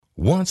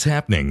What's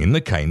happening in the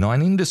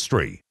canine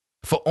industry?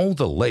 For all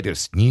the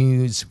latest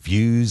news,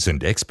 views,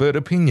 and expert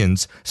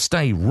opinions,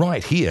 stay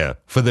right here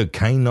for the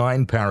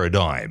Canine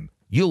Paradigm.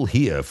 You'll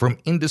hear from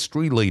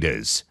industry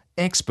leaders,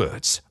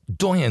 experts,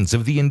 doyens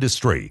of the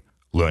industry,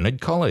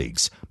 learned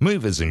colleagues,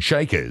 movers and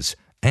shakers,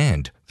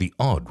 and the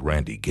odd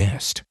randy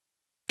guest.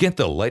 Get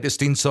the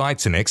latest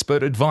insights and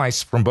expert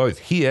advice from both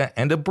here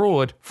and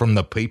abroad from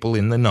the people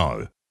in the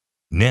know.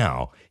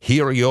 Now,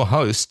 here are your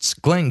hosts,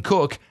 Glenn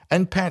Cook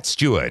and Pat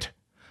Stewart.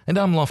 And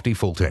I'm Lofty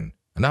Fulton,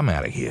 and I'm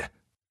out of here.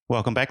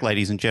 Welcome back,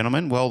 ladies and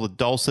gentlemen. Well, the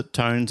dulcet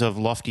tones of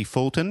Lofty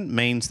Fulton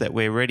means that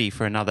we're ready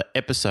for another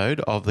episode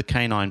of the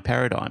Canine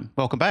Paradigm.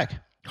 Welcome back.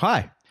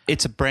 Hi.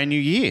 It's a brand new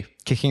year.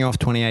 Kicking off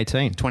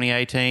 2018.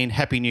 2018.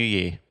 Happy New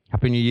Year.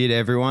 Happy New Year to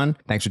everyone.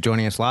 Thanks for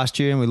joining us last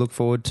year, and we look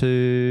forward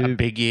to A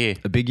big year.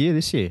 a big year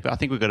this year. I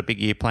think we've got a big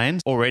year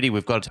planned. Already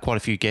we've got quite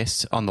a few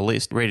guests on the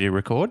list ready to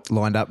record.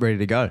 Lined up, ready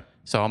to go.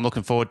 So I'm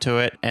looking forward to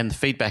it. And the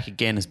feedback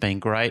again has been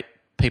great.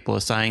 People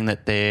are saying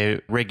that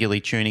they're regularly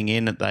tuning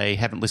in, that they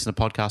haven't listened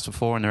to podcasts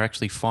before, and they're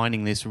actually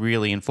finding this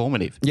really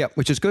informative. Yeah,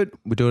 which is good.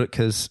 We do it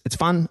because it's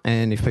fun,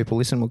 and if people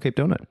listen, we'll keep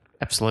doing it.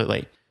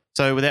 Absolutely.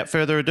 So without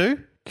further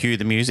ado, cue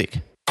the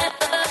music.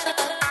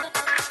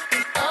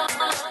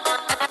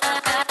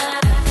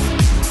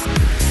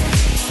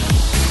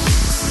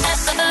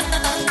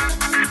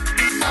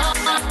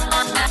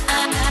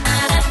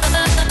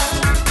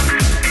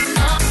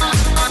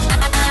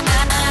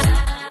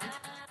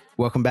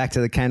 Welcome back to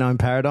the Canine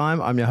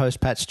Paradigm. I'm your host,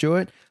 Pat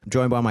Stewart. I'm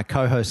joined by my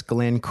co-host,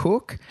 Glenn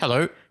Cook.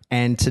 Hello.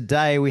 And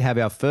today we have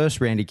our first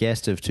randy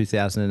guest of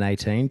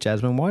 2018,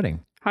 Jasmine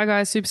Whiting. Hi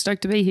guys, super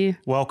stoked to be here.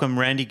 Welcome,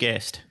 Randy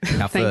Guest.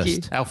 Our Thank first.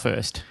 you. Our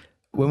first.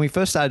 When we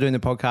first started doing the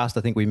podcast,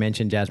 I think we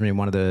mentioned Jasmine in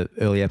one of the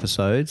early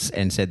episodes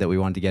and said that we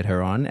wanted to get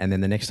her on. And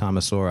then the next time I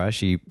saw her,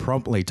 she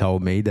promptly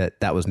told me that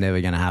that was never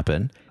going to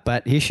happen.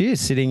 But here she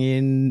is sitting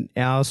in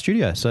our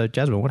studio. So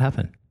Jasmine, what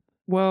happened?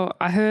 Well,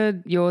 I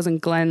heard yours and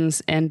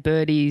Glenn's and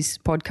Birdie's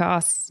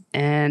podcasts,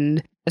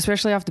 and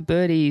especially after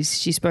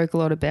Birdie's, she spoke a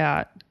lot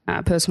about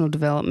personal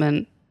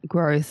development,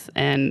 growth,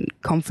 and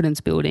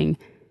confidence building,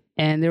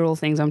 and they're all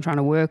things I'm trying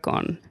to work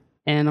on.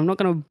 And I'm not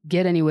going to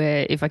get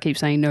anywhere if I keep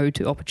saying no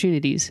to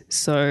opportunities.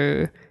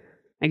 So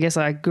I guess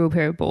I grew a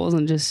pair of balls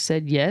and just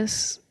said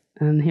yes,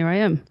 and here I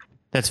am.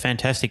 That's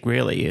fantastic,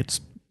 really. It's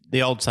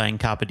the old saying,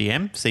 carpe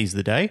diem, seize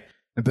the day.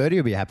 And Birdie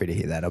will be happy to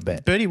hear that, I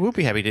bet. Birdie will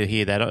be happy to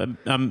hear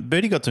that.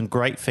 Birdie got some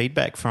great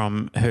feedback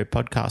from her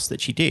podcast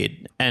that she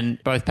did.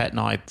 And both Pat and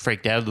I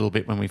freaked out a little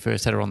bit when we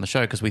first had her on the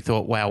show because we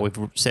thought, wow, we've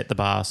set the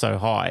bar so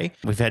high.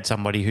 We've had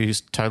somebody who's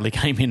totally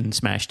came in and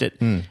smashed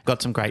it.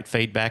 Got some great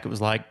feedback. It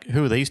was like,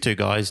 who are these two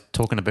guys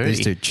talking to Birdie?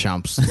 These two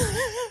chumps.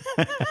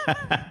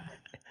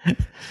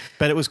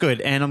 But it was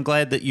good. And I'm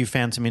glad that you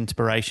found some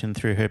inspiration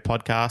through her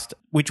podcast,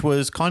 which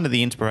was kind of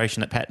the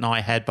inspiration that Pat and I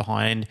had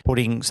behind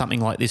putting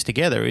something like this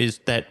together, is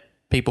that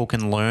people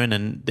can learn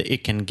and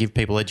it can give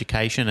people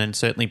education and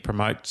certainly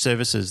promote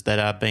services that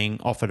are being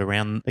offered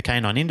around the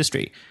canine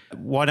industry.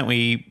 Why don't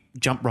we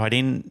jump right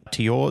in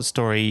to your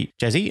story,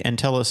 Jazzy, and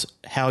tell us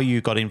how you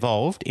got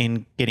involved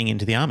in getting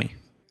into the Army?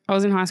 I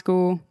was in high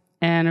school,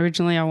 and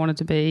originally I wanted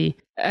to be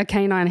a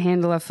canine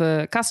handler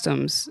for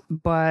customs,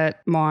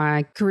 but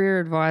my career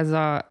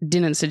advisor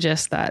didn't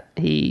suggest that.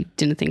 He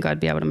didn't think I'd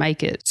be able to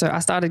make it. So I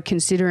started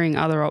considering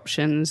other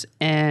options,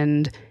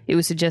 and it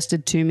was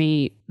suggested to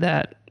me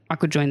that I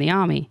could join the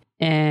Army,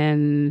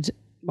 and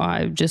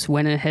I just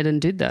went ahead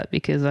and did that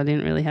because I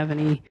didn't really have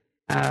any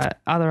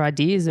other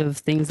ideas of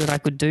things that I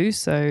could do,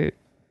 so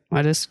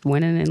I just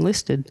went and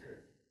enlisted.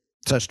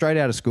 So straight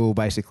out of school,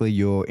 basically,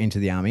 you're into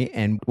the Army.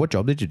 And what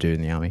job did you do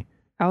in the Army?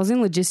 I was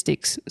in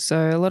logistics,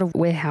 so a lot of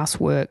warehouse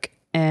work,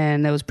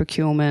 and there was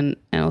procurement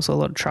and also a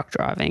lot of truck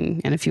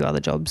driving and a few other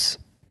jobs.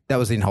 That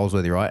was in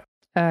Holsworthy, right?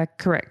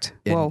 Correct.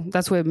 Yeah. Well,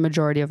 that's where the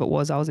majority of it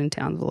was. I was in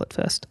Townsville at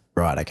first.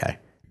 Right, okay.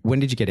 When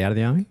did you get out of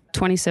the Army?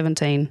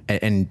 2017.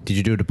 And did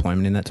you do a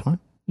deployment in that time?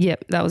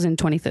 Yep, that was in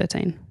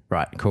 2013.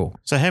 Right, cool.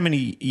 So how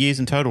many years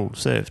in total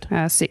served?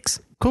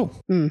 6. Cool.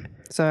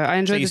 So I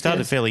enjoyed So you the started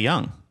first- fairly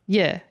young.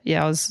 Yeah,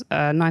 I was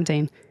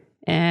 19,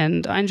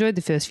 and I enjoyed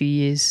the first few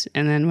years,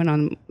 and then went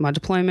on my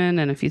deployment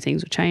and a few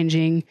things were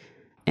changing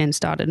and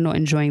started not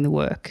enjoying the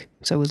work.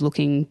 So I was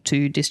looking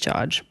to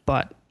discharge,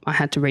 but I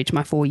had to reach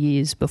my 4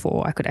 years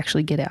before I could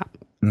actually get out.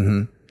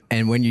 Mm-hmm.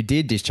 And when you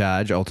did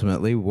discharge,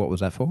 ultimately, what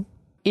was that for?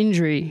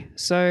 Injury.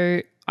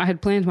 So I had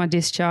planned my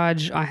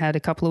discharge. I had a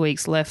couple of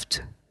weeks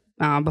left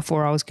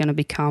before I was going to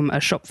become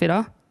a shop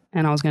fitter,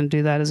 and I was going to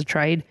do that as a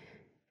trade.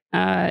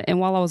 And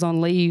while I was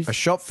on leave... A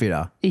shop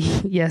fitter?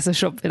 Yes, a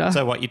shop fitter.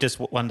 So what, you just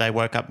one day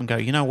woke up and go,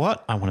 you know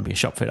what? I want to be a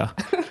shop fitter.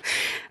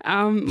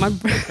 My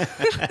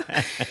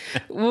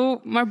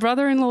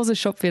brother-in-law's a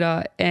shop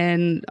fitter,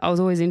 and I was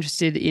always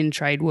interested in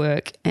trade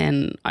work,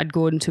 and I'd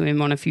gone to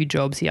him on a few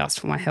jobs. He asked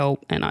for my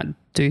help and I'd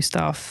do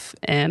stuff,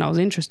 and I was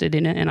interested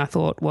in it, and I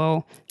thought,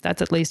 well, that's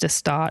at least a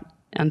start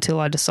until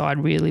I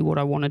decide really what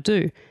I want to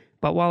do.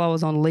 But while I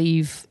was on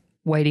leave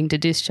waiting to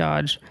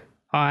discharge,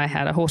 I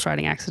had a horse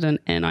riding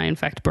accident and I in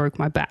fact broke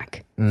my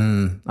back.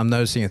 I'm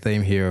noticing a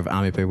theme here of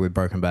army people with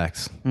broken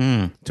backs.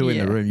 Two in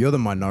the room. You're the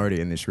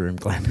minority in this room,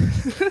 Glenn.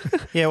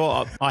 Yeah,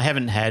 well, I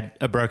haven't had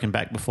a broken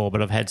back before,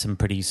 but I've had some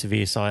pretty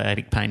severe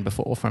sciatic pain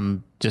before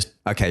from just...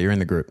 Okay, you're in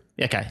the group.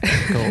 Okay,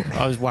 cool.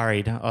 I was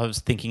worried. I was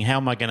thinking, how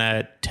am I going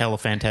to tell a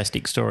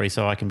fantastic story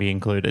so I can be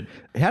included?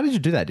 How did you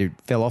do that? You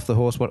fell off the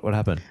horse? What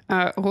happened?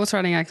 Horse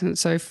riding accident.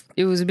 So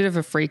it was a bit of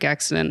a freak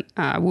accident.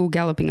 We were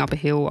galloping up a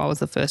hill. I was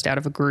the first out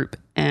of a group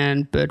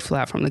and bird flew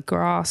out from the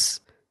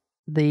grass.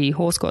 The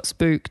horse got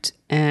spooked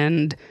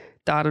and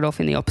darted off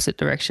in the opposite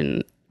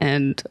direction.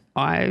 And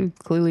I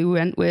clearly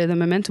went where the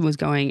momentum was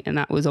going, and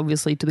that was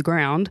obviously to the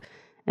ground,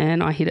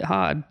 and I hit it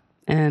hard.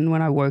 And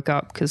when I woke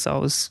up, because I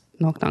was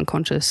knocked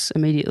unconscious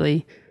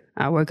immediately,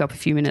 I woke up a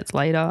few minutes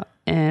later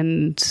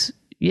and,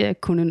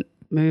 couldn't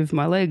move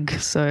my leg.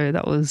 So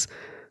that was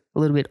a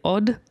little bit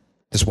odd.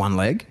 Just one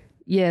leg?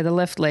 Yeah, the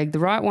left leg. The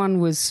right one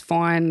was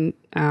fine.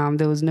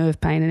 There was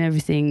nerve pain and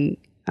everything.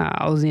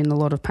 I was in a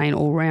lot of pain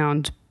all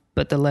round,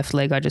 but the left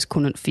leg I just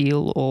couldn't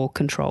feel or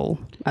control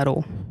at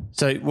all.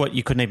 So what,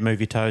 you couldn't even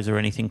move your toes or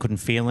anything, couldn't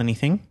feel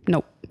anything?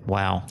 Nope.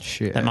 Wow.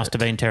 Shit. That must have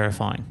been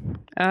terrifying.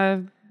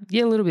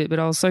 Yeah, a little bit, but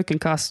I was so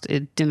concussed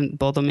it didn't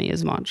bother me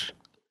as much.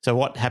 So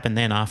what happened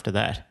then after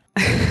that?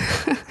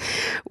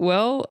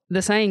 Well,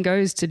 the saying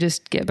goes to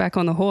just get back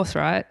on the horse,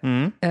 right?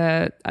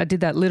 I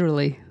did that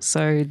literally.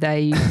 So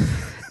they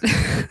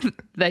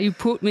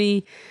put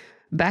me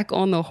back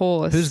on the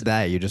horse. Who's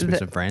they? You just with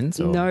some friends?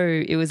 Or? No,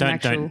 it was an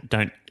actual...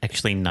 Don't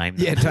actually name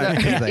them. Yeah,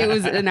 don't. It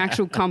was an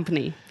actual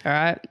company, all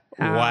right?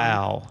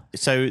 Wow.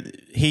 So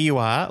here you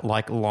are,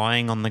 like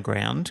lying on the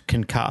ground,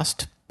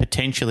 concussed,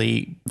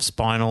 potentially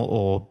spinal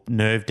or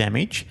nerve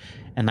damage,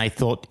 and they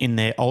thought in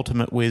their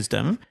ultimate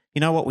wisdom, you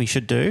know what we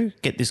should do?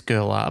 Get this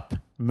girl up,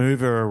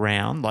 move her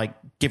around, like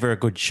give her a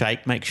good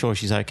shake, make sure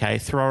she's okay,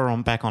 throw her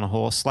back on a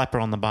horse, slap her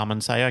on the bum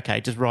and say, okay,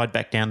 just ride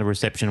back down to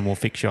reception and we'll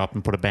fix you up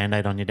and put a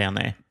Band-Aid on you down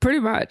there. Pretty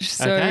much.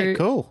 So, okay,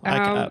 cool.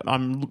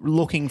 I'm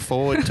looking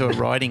forward to a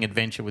riding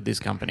adventure with this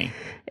company.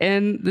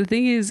 And the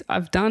thing is,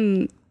 I've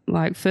done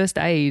like first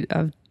aid.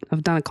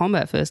 I've done a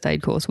combat first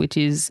aid course, which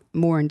is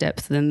more in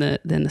depth than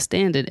the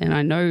standard. And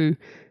I know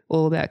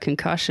all about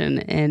concussion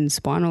and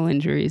spinal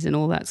injuries and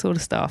all that sort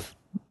of stuff.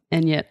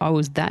 And yet I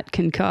was that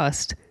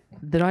concussed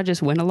that I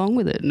just went along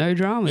with it. No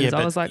dramas. Yeah,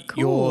 I was like,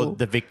 cool. You're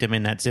the victim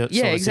in that sort of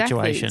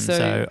exactly. situation.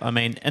 So, I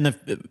mean, and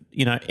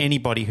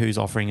anybody who's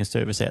offering a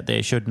service out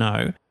there should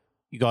know.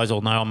 You guys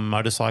all know I'm a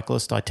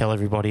motorcyclist. I tell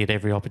everybody at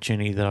every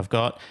opportunity that I've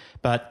got.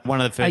 But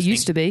one of the first I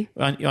used to be.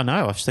 I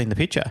know. I've seen the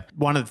picture.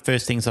 One of the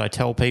first things that I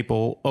tell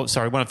people, one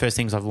of the first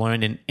things I've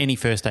learned in any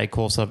first aid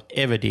course I've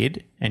ever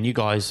did, and you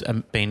guys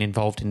have been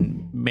involved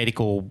in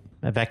medical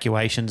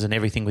evacuations and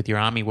everything with your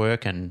army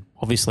work, and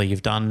obviously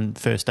you've done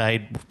first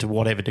aid to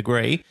whatever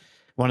degree.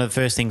 One of the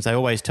first things they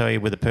always tell you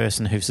with a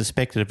person who's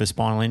suspected of a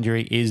spinal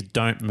injury is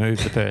don't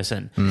move the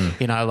person.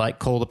 Like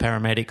call the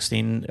paramedics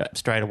in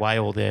straight away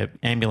or the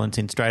ambulance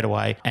in straight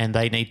away, and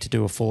they need to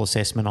do a full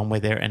assessment on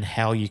whether and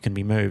how you can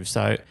be moved.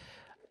 So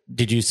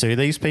did you sue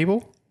these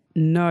people?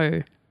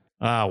 No.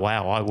 Oh,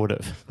 wow, I would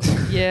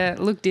have. Yeah,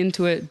 looked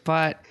into it,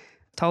 but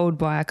told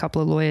by a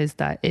couple of lawyers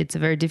that it's a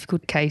very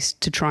difficult case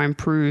to try and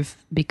prove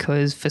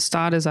because for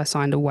starters, I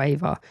signed a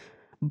waiver,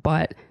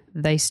 but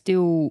they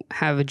still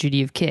have a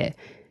duty of care.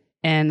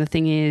 And the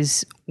thing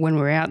is, when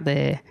we're out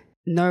there,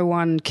 no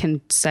one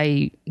can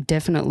say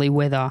definitely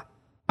whether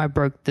I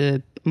broke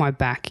my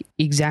back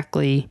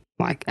exactly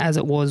like as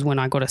it was when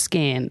I got a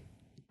scan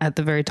at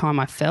the very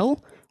time I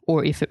fell,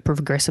 or if it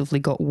progressively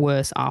got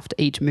worse after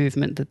each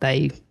movement that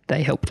they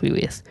helped me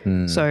with.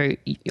 So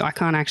I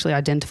can't actually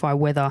identify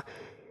whether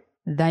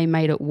they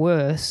made it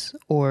worse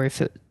or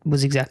if it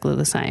was exactly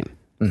the same.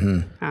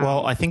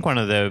 Well, I think one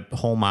of the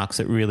hallmarks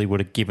that really would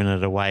have given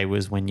it away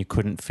was when you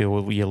couldn't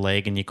feel your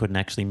leg and you couldn't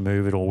actually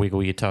move it or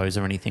wiggle your toes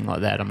or anything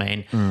like that. I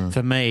mean,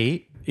 for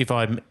me, if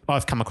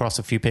I've come across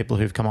a few people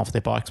who've come off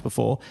their bikes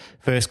before,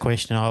 first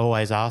question I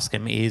always ask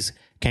them is,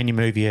 can you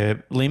move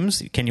your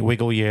limbs? Can you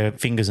wiggle your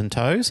fingers and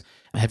toes?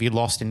 Have you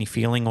lost any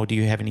feeling or do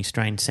you have any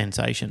strange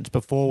sensations?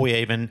 Before we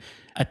even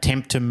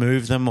attempt to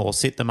move them or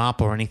sit them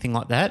up or anything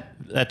like that,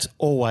 that's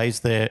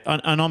always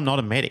and I'm not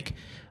a medic.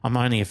 I'm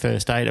only a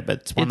first aider, but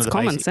it's one of the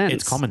common basic, sense.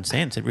 It's common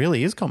sense. It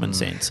really is common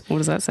sense. What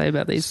does that say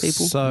about these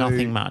people?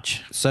 Nothing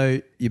much.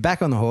 So you're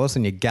back on the horse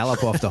and you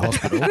gallop off to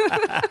hospital.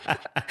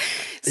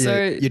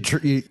 So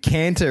you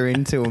canter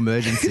into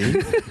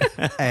emergency.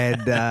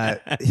 And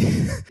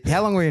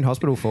how long were you in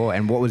hospital for?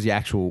 And what's your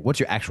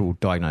actual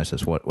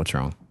diagnosis? What's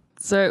wrong?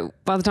 So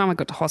by the time I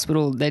got to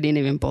hospital, they didn't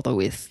even bother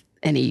with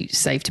any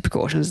safety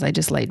precautions. They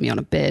just laid me on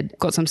a bed,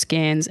 got some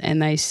scans,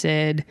 and they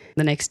said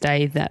the next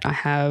day that I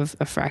have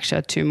a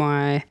fracture to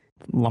my...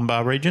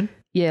 Lumbar region?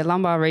 Yeah,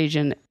 lumbar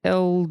region,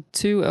 L2,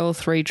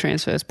 L3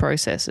 transverse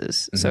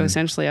processes. So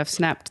essentially I've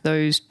snapped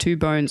those two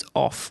bones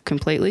off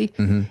completely.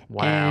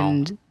 Wow.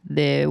 And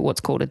they're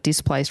what's called a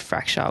displaced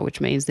fracture,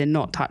 which means they're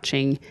not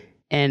touching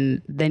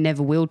and they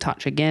never will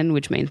touch again,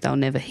 which means they'll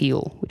never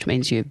heal, which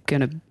means you're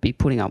going to be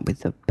putting up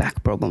with a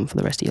back problem for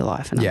the rest of your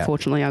life. And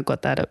unfortunately, I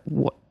got that at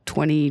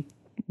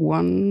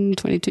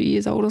 22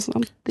 years old or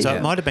something. So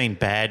it might have been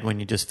bad when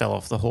you just fell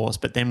off the horse,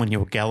 but then when you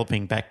were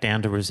galloping back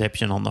down to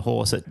reception on the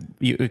horse,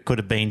 it could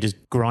have been just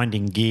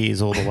grinding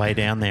gears all the way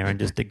down there and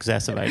just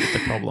exacerbated the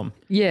problem.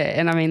 Yeah,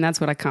 and I mean,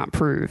 that's what I can't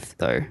prove,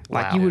 though.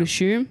 Like, you would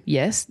assume,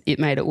 yes, it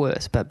made it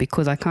worse, but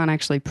because I can't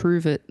actually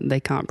prove it, they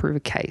can't prove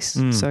a case.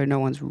 So no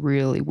one's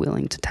really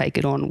willing to take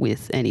it on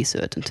with any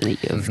certainty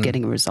of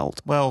getting a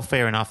result. Well,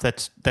 fair enough.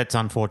 That's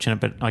unfortunate,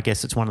 but I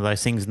guess it's one of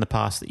those things in the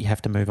past that you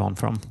have to move on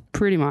from.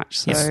 Pretty much.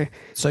 So, Yes.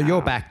 So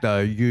your back,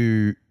 though,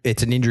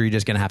 it's an injury you're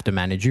just going to have to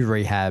manage. You've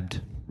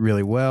rehabbed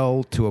really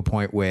well to a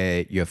point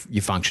where you're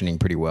functioning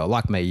pretty well.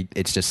 Like me,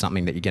 it's just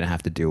something that you're going to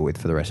have to deal with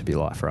for the rest of your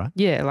life, right?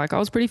 yeah, like I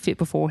was pretty fit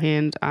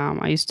beforehand.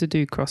 I used to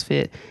do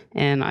CrossFit,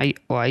 and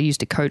I used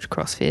to coach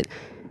CrossFit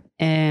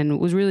and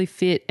was really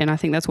fit. And I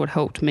think that's what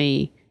helped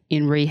me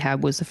in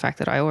rehab was the fact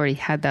that I already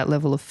had that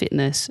level of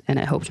fitness, and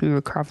it helped me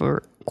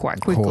recover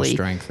quite quickly. Core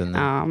strength and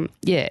that.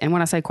 Yeah, and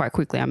when I say quite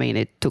quickly, I mean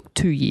it took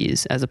 2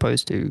 years as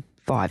opposed to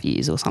 5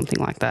 years or something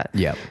like that.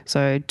 Yep.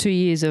 So 2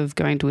 years of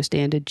going to a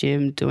standard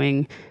gym,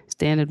 doing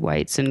standard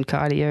weights and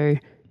cardio,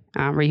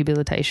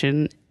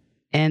 rehabilitation,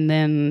 and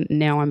then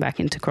now I'm back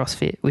into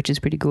CrossFit, which is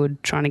pretty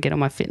good, trying to get on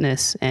my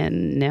fitness,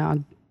 and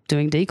now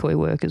doing decoy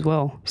work as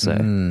well. So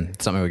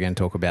Something we're going to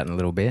talk about in a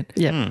little bit.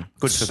 yeah.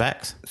 Good for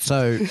backs.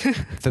 So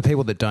for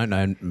people that don't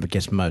know, I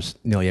guess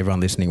nearly everyone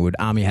listening would,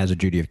 Army has a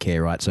duty of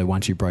care, right? So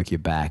once you broke your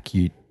back,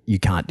 you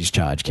can't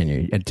discharge, can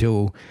you?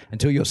 Until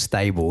you're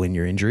stable in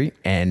your injury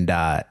and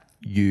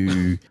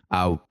you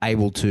are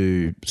able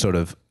to sort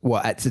of,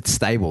 well, it's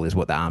stable is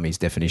what the Army's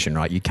definition,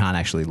 right? You can't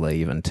actually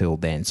leave until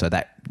then. So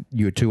that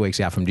you were 2 weeks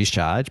out from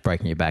discharge,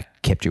 breaking your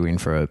back kept you in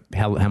for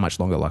how much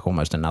longer? Like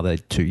almost another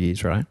 2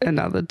 years, right?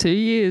 Another 2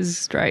 years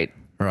straight.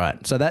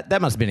 Right. So that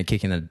must have been a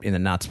kick in the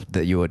nuts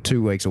that you were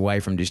 2 weeks away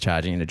from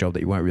discharging in a job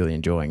that you weren't really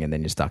enjoying, and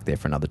then you're stuck there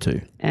for another two.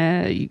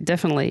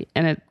 Definitely.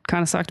 And it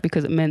kind of sucked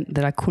because it meant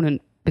that I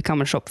couldn't become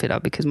a shop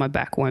fitter because my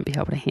back won't be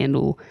able to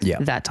handle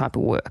that type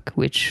of work,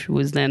 which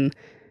was then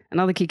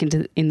another kick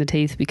in the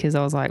teeth because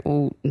I was like,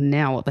 well,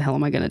 now what the hell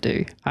am I going to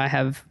do? I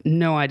have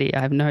no idea.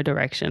 I have no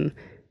direction.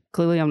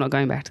 Clearly, I'm not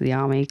going back to the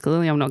Army.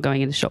 Clearly, I'm not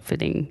going into shop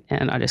fitting,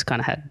 and I just kind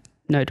of had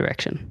no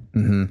direction.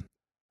 Mm-hmm.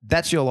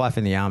 That's your life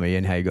in the Army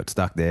and how you got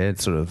stuck there.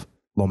 It's sort of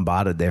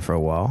lombarded there for a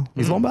while.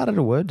 Is lombarded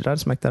a word? Did I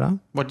just make that up?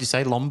 What did you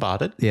say,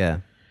 lombarded? Yeah.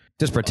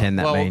 Just pretend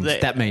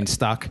that means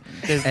stuck.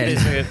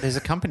 There's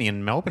a company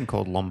in Melbourne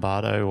called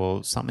Lombardo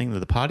or something,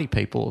 the party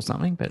people or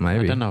something, but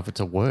Maybe. I don't know if it's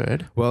a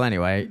word. Well,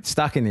 anyway,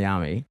 stuck in the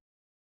Army.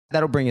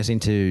 That'll bring us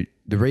into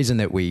the reason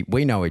that we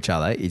know each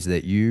other is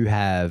that you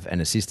have an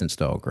assistance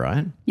dog,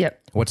 right?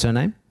 Yep. What's her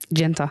name?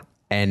 Genta.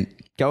 And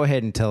go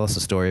ahead and tell us a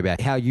story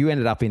about how you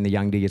ended up in the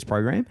Young Diggers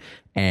program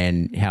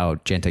and how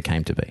Genta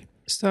came to be.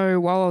 So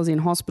while I was in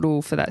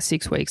hospital for that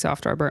 6 weeks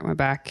after I broke my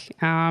back,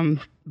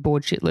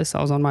 bored shitless,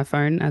 I was on my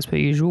phone as per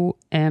usual,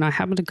 and I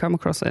happened to come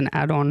across an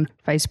ad on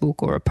Facebook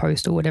or a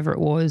post or whatever it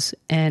was,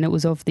 and it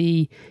was of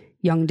the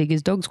Young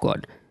Diggers Dog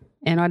Squad,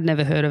 and I'd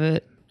never heard of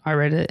it. I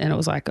read it and it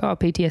was like, oh,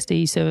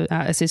 PTSD, so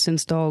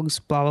assistance dogs,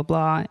 blah, blah,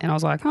 blah. And I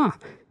was like,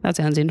 that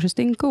sounds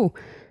interesting. Cool.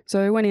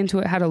 So I went into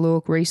it, had a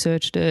look,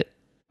 researched it.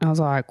 And I was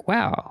like,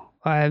 wow,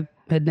 I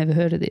had never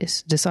heard of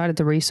this. Decided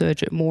to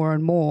research it more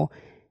and more.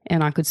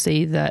 And I could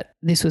see that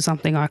this was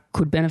something I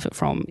could benefit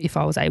from if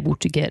I was able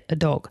to get a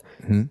dog.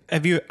 Mm-hmm.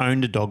 Have you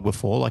owned a dog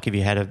before? Like have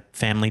you had a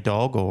family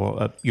dog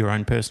or your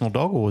own personal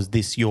dog, or was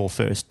this your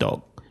first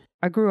dog?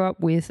 I grew up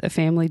with a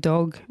family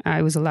dog.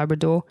 It was a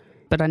Labrador,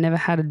 but I never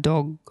had a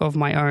dog of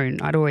my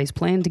own. I'd always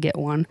planned to get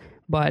one,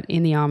 but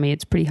in the Army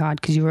it's pretty hard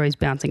because you're always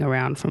bouncing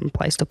around from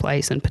place to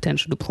place and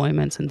potential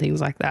deployments and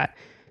things like that.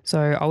 So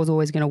I was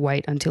always going to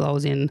wait until I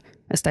was in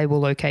a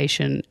stable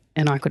location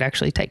and I could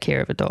actually take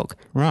care of a dog.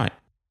 Right.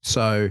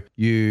 So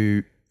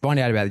you find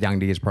out about the Young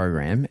Diggers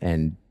program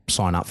and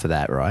sign up for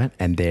that, right?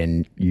 And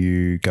then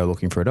you go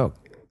looking for a dog.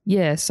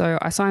 Yeah, so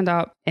I signed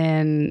up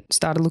and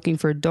started looking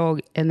for a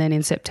dog, and then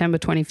in September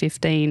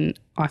 2015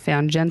 I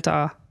found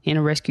Genta in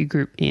a rescue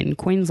group in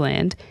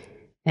Queensland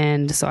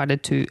and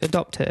decided to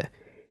adopt her.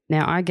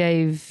 Now, I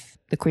gave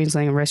the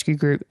Queensland Rescue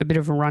Group a bit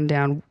of a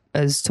rundown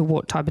as to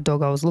what type of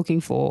dog I was looking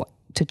for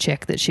to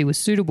check that she was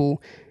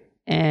suitable,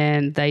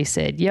 and they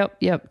said, yep,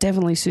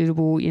 definitely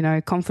suitable,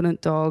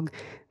 confident dog,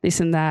 this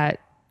and that,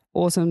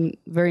 awesome,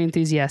 very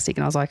enthusiastic.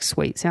 And I was like,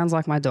 sweet, sounds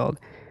like my dog.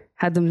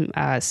 Had them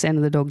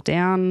send the dog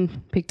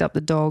down, picked up the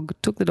dog,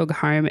 took the dog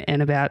home,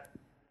 and about,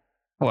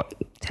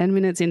 10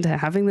 minutes into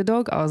having the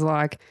dog, I was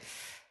like,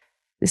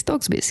 this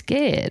dog's a bit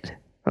scared.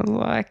 I was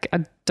like,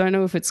 I don't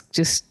know if it's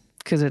just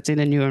because it's in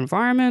a new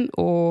environment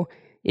or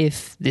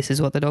if this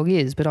is what the dog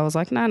is. But I was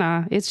like,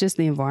 no, it's just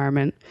the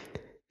environment. A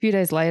few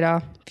days later,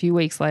 a few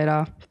weeks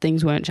later,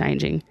 things weren't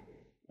changing.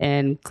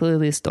 And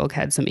clearly this dog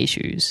had some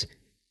issues.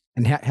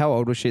 And how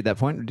old was she at that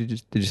point,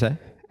 did you say?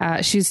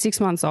 She was 6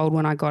 months old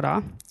when I got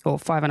her, or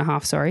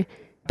 5.5, sorry.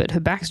 But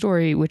her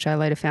backstory, which I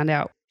later found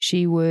out,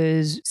 She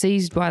was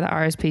seized by the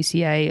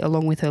RSPCA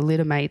along with her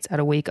litter mates at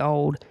a week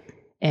old.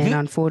 And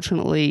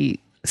unfortunately,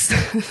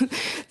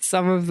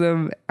 some of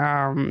them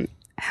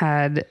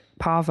had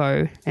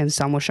parvo and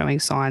some were showing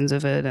signs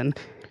of it, and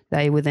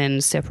they were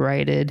then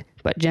separated.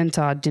 But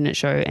Genta didn't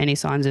show any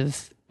signs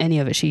of any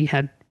of it. She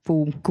had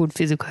full good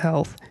physical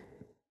health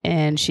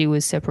and she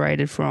was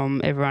separated from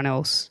everyone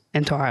else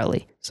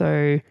entirely.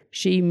 So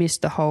she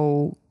missed the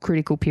whole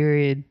critical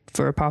period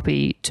for a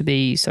puppy to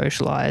be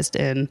socialized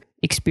and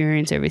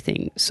experience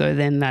everything. So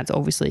then that's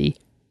obviously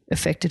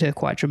affected her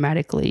quite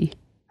dramatically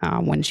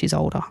when she's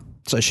older.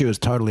 So she was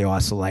totally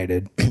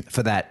isolated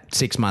for that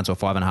 6 months or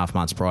 5.5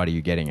 months prior to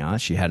you getting her.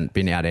 She hadn't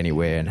been out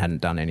anywhere and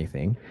hadn't done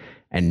anything.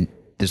 And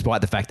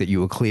despite the fact that you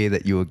were clear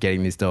that you were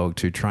getting this dog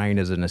to train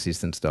as an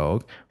assistance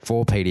dog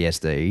for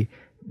PTSD,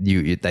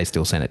 they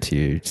still sent it to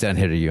you, sent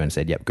it to you and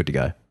said, yep, good to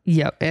go.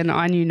 Yep. And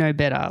I knew no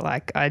better.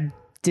 Like, I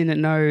didn't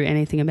know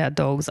anything about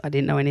dogs. I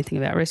didn't know anything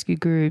about rescue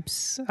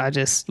groups. I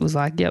just was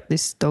like, yep,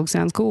 this dog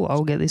sounds cool.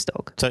 I'll get this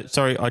dog. So,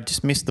 sorry, I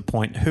just missed the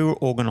point. Who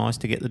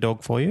organised to get the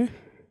dog for you?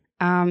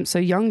 So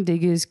Young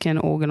Diggers can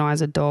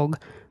organise a dog,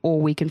 or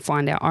we can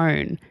find our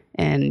own.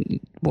 And,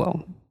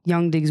 well,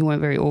 Young Diggers weren't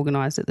very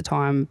organised at the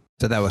time.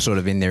 So they were sort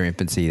of in their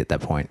infancy at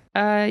that point.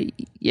 Yeah,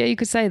 you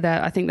could say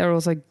that. I think they were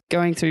also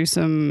going through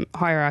some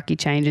hierarchy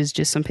changes,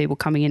 just some people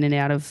coming in and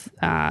out of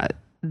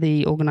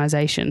the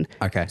organisation.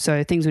 Okay.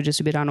 So things were just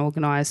a bit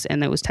unorganised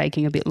and it was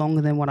taking a bit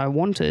longer than what I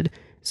wanted.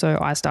 So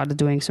I started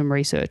doing some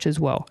research as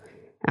well.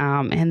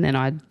 And then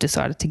I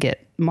decided to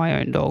get my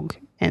own dog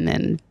and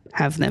then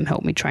have them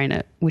help me train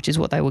it, which is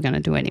what they were going to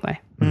do anyway.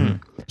 Mm-hmm.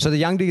 So the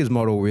Young Diggers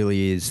model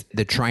really is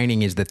the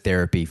training is the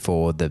therapy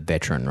for the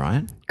veteran,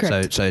 right?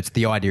 Correct. So it's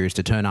the idea is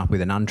to turn up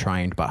with an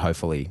untrained but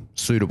hopefully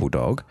suitable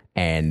dog,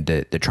 and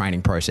the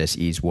training process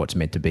is what's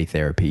meant to be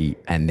therapy,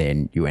 and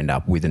then you end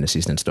up with an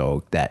assistance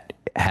dog that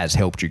has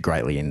helped you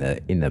greatly in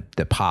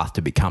the path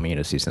to becoming an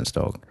assistance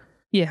dog.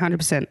 Yeah,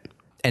 100%.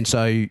 And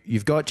so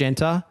you've got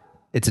Genta.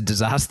 It's a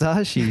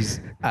disaster. She's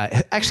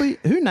actually,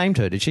 who named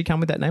her? Did she come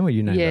with that name or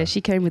you named her? Yeah,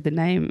 she came with the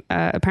name.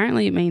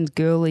 Apparently it means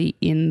girly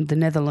in the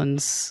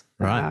Netherlands.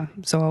 Right.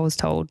 So I was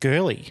told.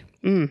 Girly?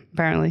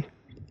 Apparently.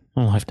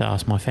 I'll have to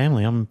ask my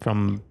family.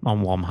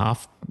 I'm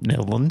half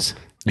Netherlands.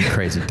 You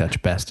crazy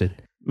Dutch bastard.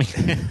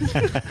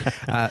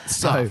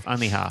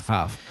 Only half.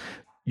 Half.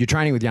 You're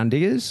training with Young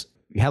Diggers.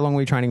 How long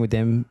were you training with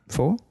them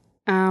for?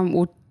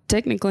 Well,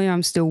 technically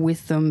I'm still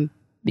with them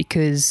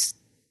because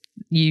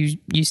you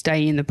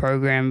stay in the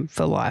program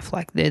for life.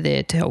 Like, they're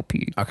there to help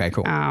you. Okay,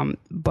 cool.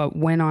 But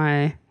when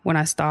I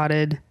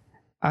started,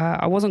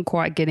 I wasn't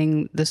quite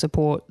getting the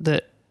support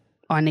that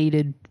I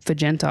needed for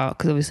Genta,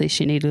 because obviously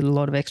she needed a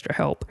lot of extra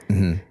help.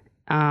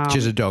 Mm-hmm.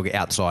 She's a dog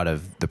outside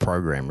of the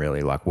program,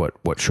 really, like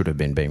what should have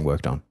been being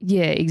worked on.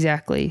 Yeah,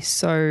 exactly.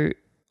 So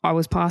I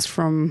was passed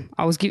from,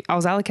 I was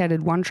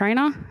allocated one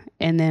trainer,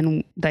 and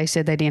then they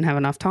said they didn't have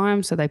enough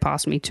time, so they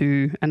passed me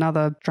to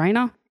another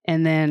trainer,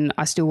 and then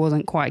I still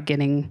wasn't quite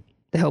getting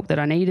the help that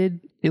I needed.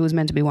 It was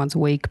meant to be once a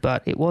week,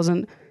 but it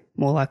wasn't,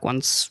 more like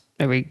once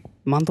every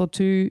month or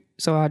two.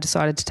 So I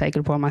decided to take it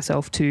upon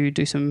myself to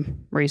do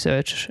some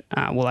research.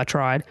 I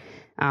tried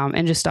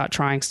and just start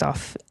trying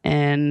stuff,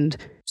 and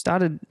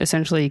started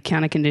essentially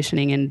counter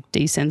conditioning and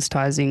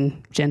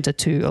desensitizing Genta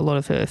to a lot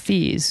of her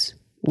fears,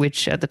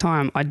 which at the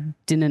time I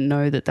didn't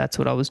know that that's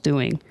what I was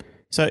doing.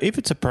 So if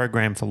it's a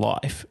program for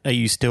life, are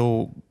you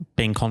still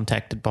being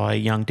contacted by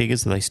Young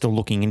Diggers? Are they still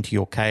looking into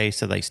your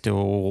case? Are they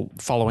still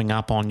following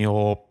up on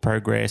your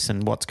progress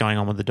and what's going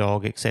on with the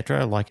dog,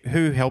 etc.? Like,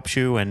 who helps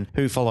you and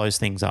who follows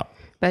things up?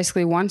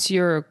 Basically, once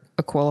you're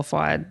a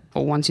qualified,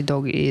 or once your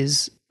dog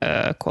is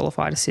a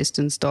qualified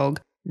assistance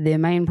dog, their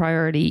main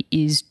priority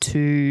is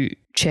to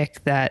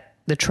check that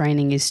the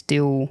training is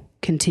still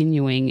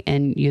continuing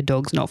and your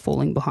dog's not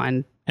falling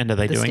behind. And are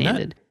they doing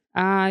standard.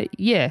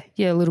 Yeah,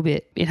 a little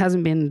bit. It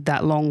hasn't been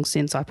that long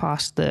since I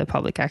passed the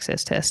public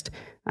access test,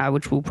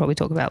 which we'll probably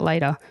talk about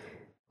later.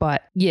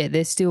 But yeah,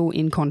 they're still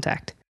in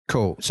contact.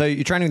 Cool. So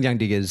you're training with Young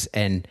Diggers,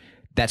 and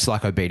that's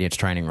like obedience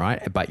training,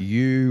 right? But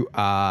you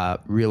are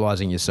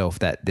realizing yourself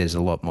that there's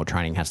a lot more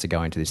training has to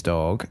go into this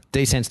dog.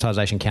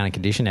 Desensitization, counter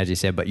condition, as you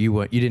said, but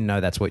you didn't know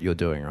that's what you're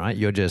doing, right?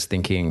 You're just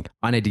thinking,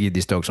 I need to give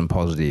this dog some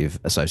positive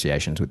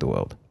associations with the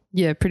world.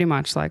 Yeah, pretty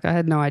much. Like, I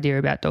had no idea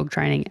about dog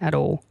training at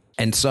all.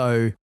 And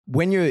so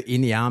when you're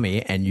in the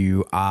army and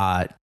you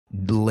are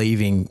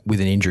leaving with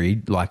an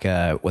injury, like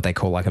what they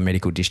call like a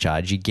medical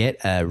discharge, you get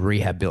a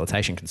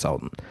rehabilitation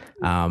consultant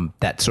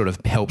that sort of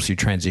helps you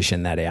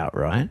transition that out,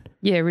 right?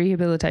 Yeah,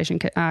 rehabilitation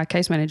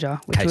case manager,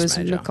 which was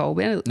Nicole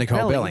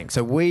Belling.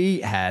 So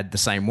we had the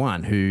same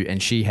one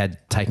and she had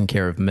taken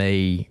care of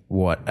me,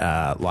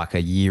 like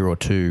a year or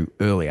two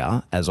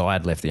earlier as I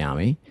had left the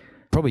army.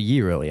 Probably a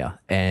year earlier.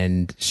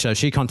 And so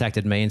she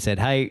contacted me and said,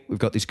 hey, we've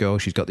got this girl.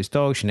 She's got this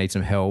dog. She needs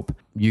some help.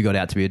 You got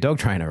out to be a dog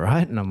trainer,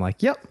 right? And I'm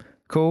like, yep,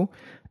 cool.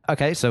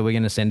 Okay, so we're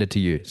going to send it to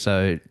you.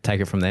 So take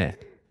it from there.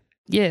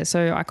 Yeah,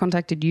 so I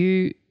contacted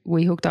you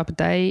we hooked up a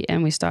day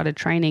and we started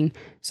training.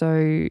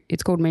 So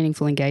it's called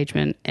meaningful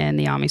engagement, and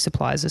the Army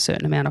supplies a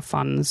certain amount of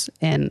funds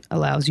and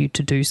allows you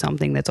to do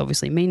something that's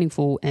obviously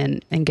meaningful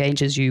and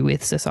engages you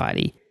with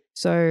society.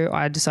 So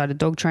I decided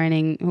dog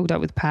training, hooked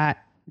up with Pat,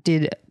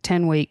 did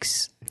 10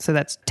 weeks. So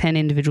that's 10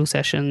 individual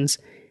sessions.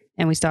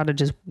 And we started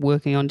just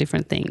working on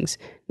different things.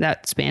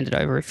 That spanned it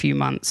over a few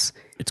months.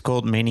 It's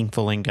called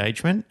meaningful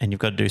engagement, and you've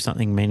got to do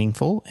something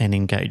meaningful and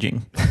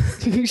engaging.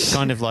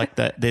 Kind of like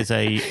that. There's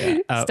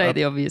State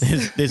the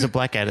obvious. There's a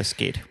Blackadder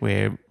skit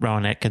where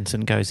Rowan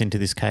Atkinson goes into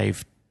this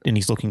cave and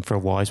he's looking for a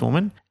wise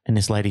woman, and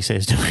this lady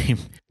says to him,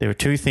 "There are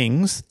two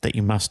things that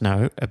you must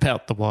know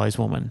about the wise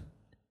woman."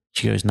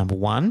 She goes, "Number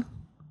one,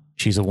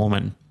 she's a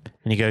woman."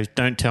 And he goes,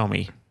 "Don't tell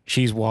me.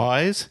 She's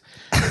wise."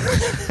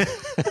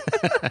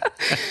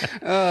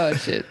 Oh,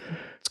 shit.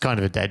 It's kind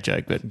of a dad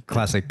joke, but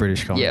Classic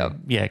British comedy.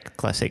 yeah,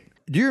 classic.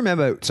 Do you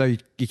remember, so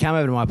you came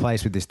over to my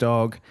place with this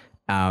dog,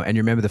 and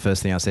you remember the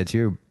first thing I said to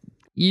you?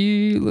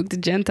 You looked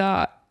at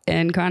Genta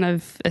and kind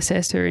of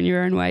assessed her in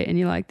your own way, and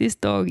you're like, this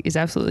dog is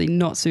absolutely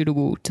not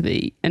suitable to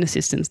be an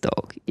assistance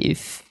dog.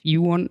 If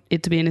you want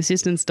it to be an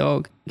assistance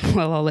dog,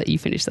 well, I'll let you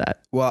finish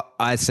that. Well,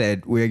 I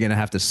said we're going to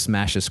have to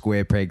smash a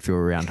square peg through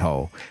a round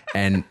hole.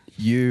 And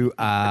you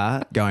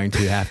are going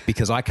to have,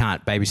 because I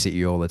can't babysit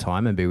you all the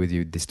time and be with you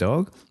with this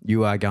dog,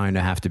 you are going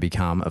to have to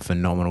become a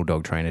phenomenal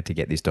dog trainer to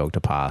get this dog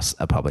to pass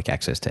a public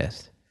access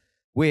test.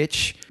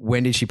 Which,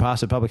 when did she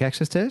pass a public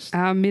access test?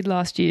 Mid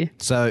last year.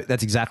 So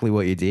that's exactly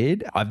what you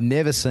did. I've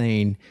never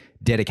seen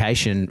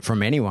dedication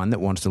from anyone that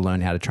wants to learn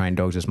how to train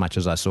dogs as much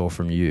as I saw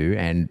from you,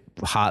 and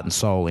heart and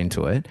soul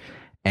into it.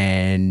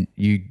 And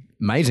you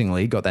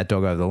amazingly got that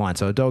dog over the line.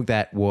 So a dog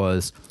that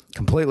was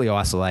completely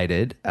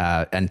isolated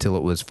until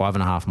it was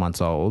 5.5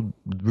 months old,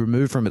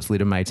 removed from its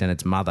litter mates and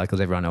its mother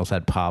because everyone else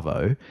had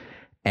parvo,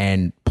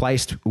 and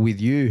placed with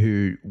you,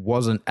 who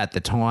wasn't at the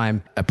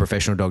time a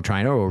professional dog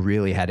trainer or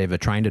really had ever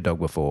trained a dog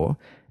before.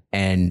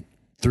 And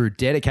through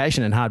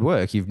dedication and hard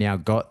work, you've now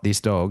got this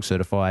dog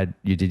certified.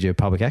 You did your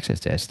public access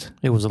test.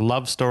 It was a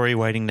love story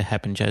waiting to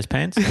happen, Jazz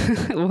Pants.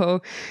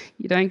 Well,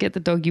 you don't get the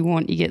dog you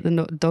want, you get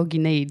the dog you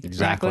need.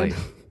 Exactly.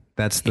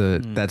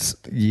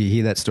 You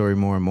hear that story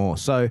more and more.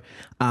 So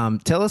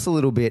tell us a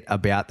little bit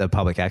about the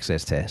public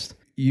access test.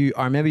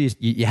 I remember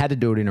you had to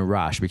do it in a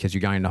rush because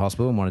you're going into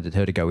hospital and wanted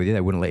her to go with you.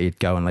 They wouldn't let you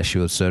go unless she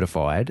was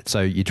certified.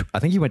 So I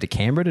think you went to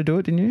Canberra to do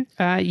it, didn't you?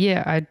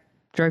 Yeah, I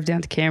drove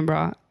down to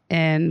Canberra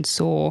and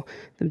saw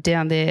them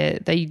down there.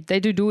 They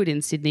do it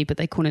in Sydney, but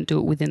they couldn't do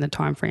it within the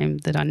time frame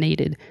that I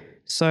needed.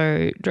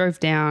 So drove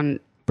down,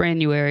 brand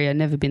new area,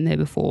 never been there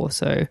before.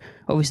 So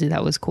obviously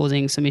that was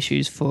causing some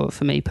issues for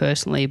me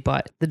personally,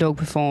 but the dog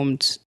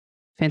performed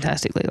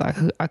fantastically. Like,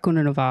 I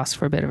couldn't have asked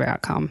for a better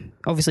outcome.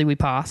 Obviously we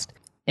passed,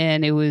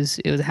 and it was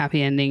a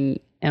happy ending,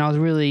 and I was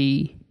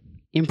really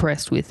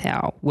impressed with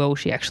how well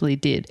she actually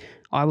did.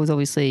 I was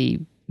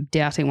obviously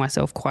doubting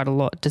myself quite a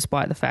lot,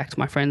 despite the fact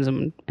my friends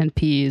and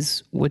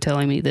peers were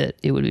telling me that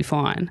it would be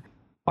fine.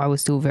 I was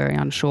still very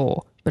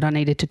unsure, but I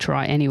needed to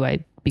try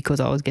anyway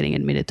because I was getting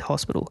admitted to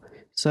hospital.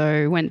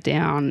 So went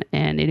down,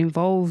 and it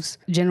involves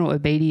general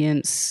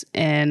obedience,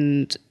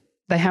 and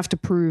they have to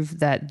prove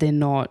that they're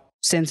not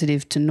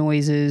sensitive to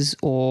noises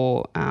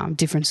or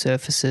different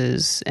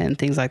surfaces and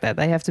things like that.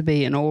 They have to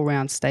be an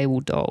all-round stable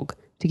dog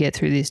to get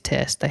through this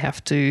test. They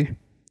have to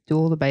do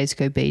all the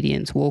basic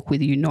obedience, walk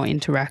with you, not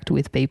interact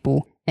with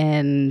people,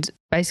 and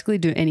basically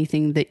do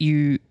anything that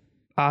you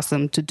ask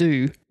them to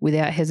do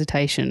without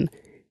hesitation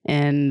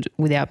and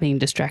without being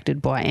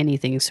distracted by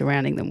anything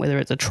surrounding them, whether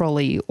it's a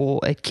trolley or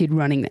a kid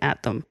running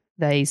at them.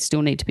 They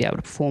still need to be able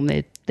to perform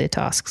their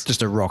tasks.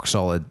 Just a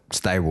rock-solid,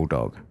 stable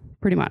dog.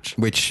 Pretty much.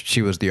 Which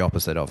she was the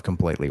opposite of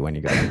completely when you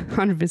got her.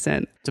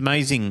 100%. It's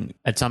amazing.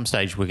 At some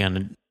stage, we're going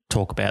to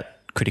talk about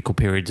critical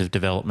periods of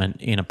development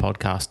in a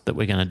podcast that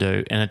we're going to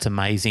do. And it's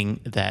amazing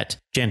that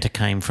Genta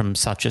came from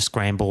such a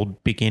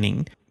scrambled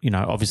beginning. You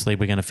know, obviously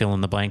we're going to fill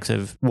in the blanks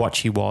of what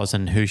she was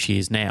and who she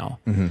is now.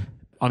 Mm-hmm.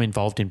 I'm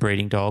involved in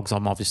breeding dogs.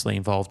 I'm obviously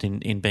involved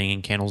in being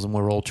in kennels, and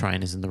we're all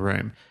trainers in the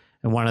room.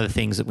 And one of the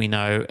things that we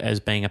know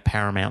as being a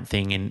paramount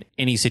thing in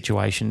any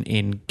situation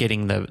in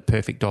getting the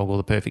perfect dog or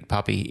the perfect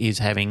puppy is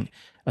having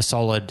a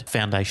solid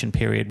foundation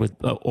period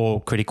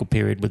or critical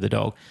period with the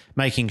dog,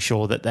 making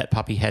sure that that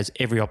puppy has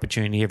every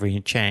opportunity, every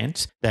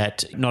chance,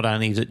 that not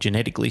only is it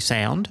genetically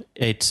sound,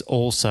 it's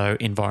also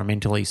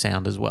environmentally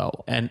sound as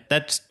well. And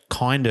that's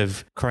kind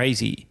of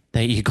crazy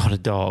that you got a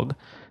dog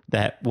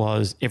that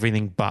was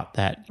everything but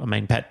that. I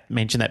mean, Pat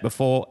mentioned that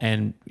before,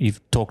 and you've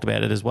talked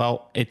about it as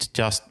well. It's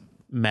just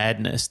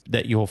madness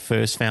that your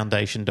first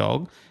foundation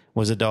dog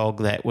was a dog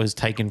that was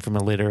taken from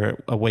a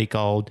litter a week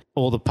old.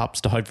 All the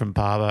pups died from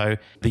parvo.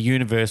 The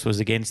universe was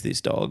against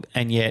this dog,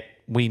 and yet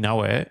we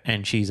know her,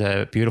 and she's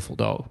a beautiful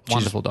dog,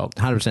 wonderful dog.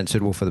 100%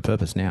 suitable for the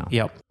purpose now.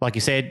 Yep. Like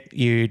you said,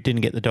 you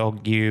didn't get the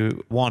dog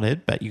you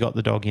wanted, but you got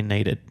the dog you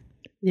needed.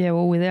 Yeah,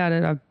 well, without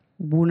it, I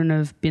wouldn't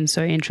have been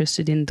so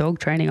interested in dog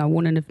training. I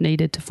wouldn't have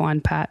needed to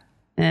find Pat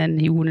and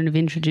he wouldn't have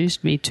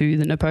introduced me to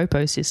the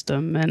Napopo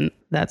system, and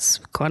that's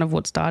kind of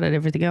what started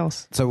everything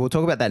else. So we'll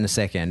talk about that in a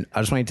second.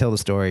 I just want you to tell the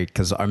story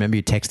because I remember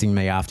you texting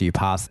me after you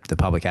passed the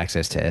public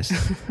access test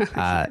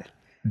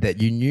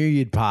that you knew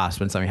you'd passed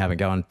when something happened.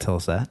 Go on, tell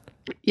us that.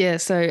 Yeah,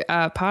 so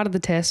part of the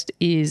test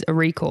is a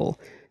recall.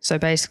 So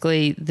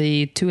basically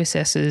the two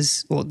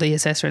assessors, or the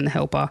assessor and the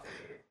helper,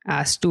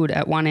 stood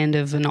at one end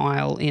of an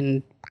aisle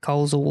in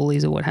Coles or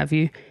Woolies or what have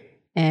you,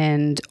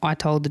 and I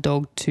told the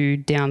dog to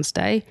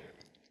downstay,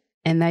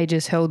 and they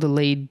just held the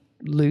lead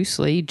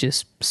loosely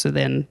just so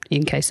then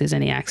in case there's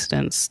any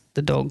accidents,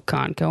 the dog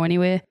can't go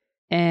anywhere.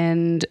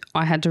 And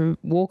I had to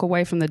walk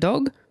away from the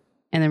dog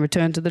and then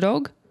return to the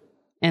dog,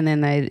 and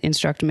then they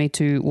instructed me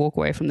to walk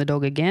away from the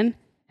dog again,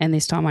 and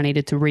this time I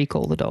needed to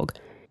recall the dog.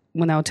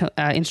 When they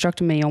were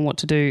instructing me on what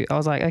to do, I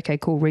was like, okay,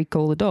 cool,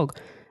 recall the dog.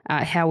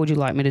 How would you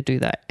like me to do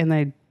that?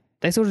 And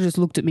they sort of just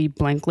looked at me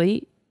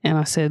blankly, and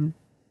I said,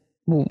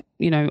 well,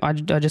 you know, I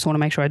just want to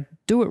make sure I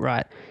do it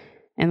right.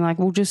 And like,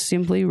 well, just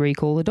simply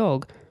recall the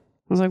dog. I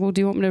was like, well,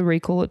 do you want me to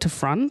recall it to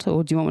front,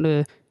 or do you want me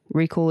to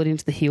recall it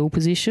into the heel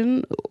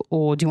position,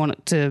 or do you want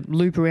it to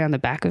loop around the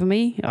back of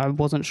me? I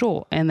wasn't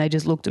sure. And they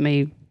just looked at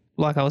me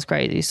like I was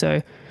crazy.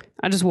 So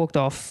I just walked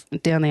off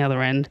down the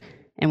other end,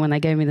 and when they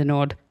gave me the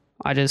nod,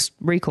 I just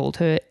recalled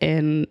her,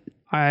 and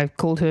I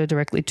called her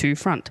directly to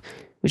front,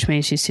 which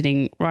means she's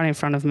sitting right in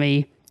front of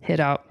me, head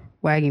up,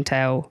 wagging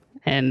tail,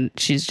 and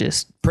she's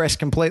just pressed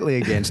completely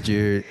against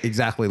you,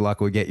 exactly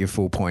like we get your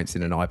full points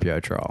in an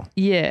IPO trial.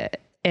 Yeah,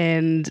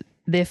 and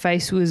their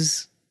face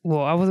was,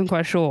 well, I wasn't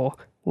quite sure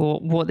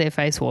what their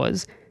face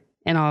was,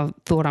 and I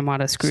thought I might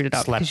have screwed it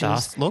up. Slapped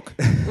ass look?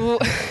 Well,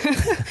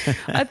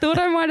 I thought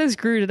I might have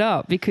screwed it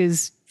up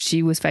because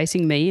she was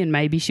facing me and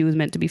maybe she was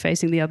meant to be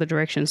facing the other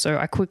direction. So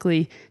I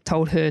quickly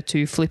told her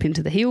to flip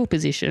into the heel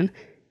position,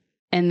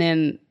 and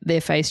then their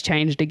face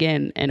changed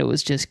again, and it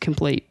was just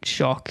complete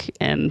shock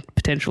and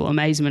potential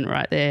amazement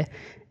right there.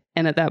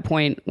 And at that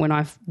point, when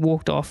I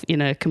walked off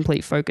in a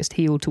complete focused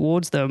heel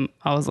towards them,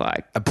 I was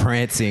like... A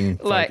prancing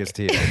focused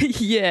heel.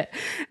 Yeah.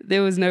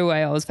 There was no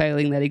way I was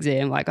failing that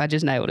exam. Like, I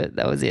just nailed it.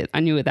 That was it. I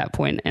knew at that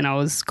point, and I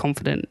was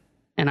confident,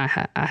 and I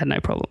had no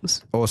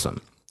problems. Awesome.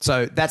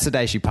 So that's the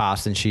day she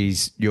passed, and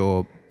she's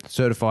your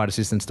certified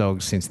assistance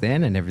dog since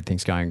then, and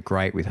everything's going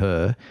great with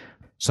her.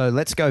 So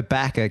let's go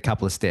back a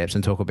couple of steps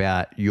and talk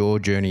about your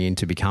journey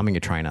into becoming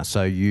a trainer.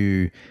 So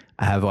you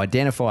have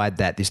identified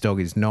that this dog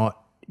is not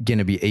going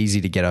to be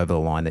easy to get over the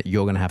line, that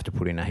you're going to have to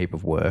put in a heap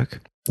of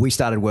work. We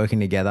started working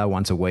together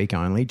once a week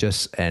only,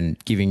 and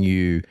giving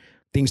you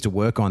things to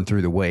work on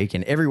through the week.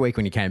 And every week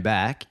when you came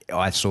back,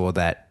 I saw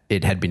that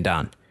it had been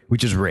done,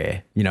 which is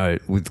rare, you know,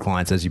 with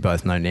clients, as you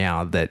both know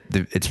now, that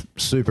it's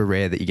super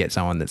rare that you get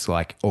someone that's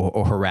like,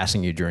 or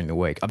harassing you during the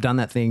week. I've done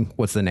that thing.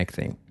 What's the next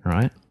thing? All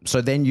right.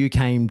 So then you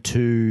came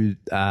to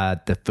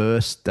the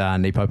first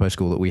Napopo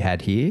school that we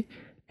had here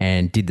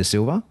and did the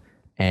silver,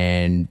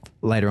 and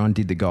later on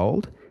did the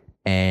gold.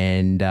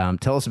 And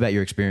tell us about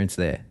your experience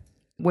there.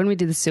 When we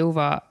did the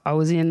silver, I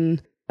was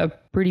in a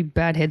pretty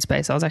bad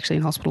headspace. I was actually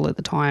in hospital at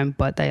the time,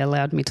 but they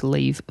allowed me to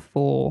leave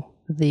for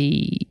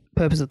the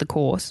purpose of the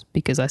course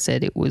because I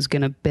said it was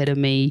going to better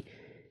me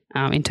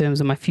in terms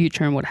of my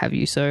future and what have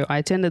you. So I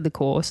attended the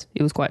course.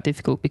 It was quite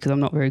difficult because I'm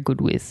not very good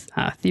with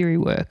theory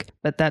work,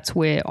 but that's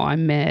where I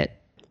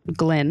met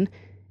Glenn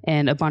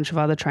and a bunch of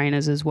other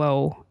trainers as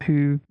well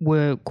who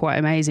were quite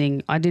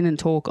amazing. I didn't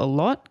talk a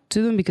lot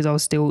to them because I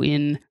was still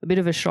in a bit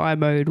of a shy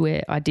mode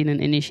where I didn't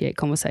initiate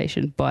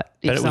conversation. But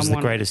it was the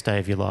greatest day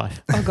of your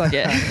life. Oh, God,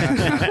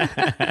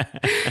 yeah.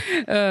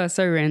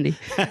 So Randy.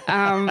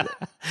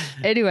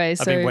 Anyway,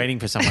 I've been waiting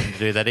for someone to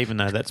do that, even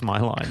though that's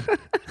my line.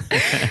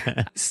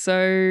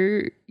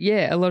 So,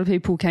 yeah, a lot of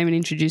people came and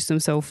introduced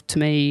themselves to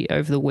me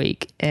over the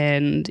week,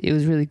 and it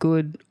was really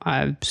good.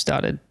 I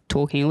started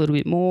talking a little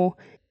bit more.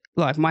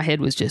 Like, my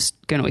head was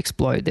just going to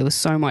explode. There was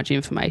so much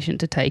information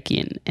to take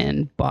in,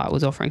 and Bart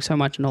was offering so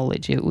much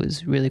knowledge. It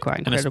was really quite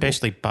incredible. And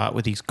especially Bart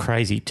with his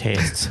crazy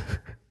tests.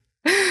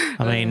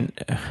 I mean,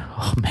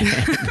 oh,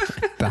 man.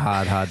 The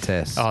hard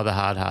test. Oh, the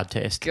hard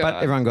test. God.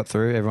 But everyone got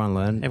through. Everyone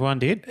learned. Everyone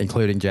did.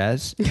 Including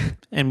Jazz.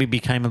 And we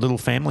became a little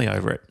family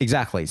over it.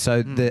 Exactly.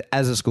 So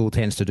as a school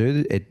tends to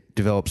do, it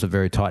develops a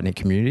very tight-knit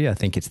community. I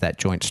think it's that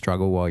joint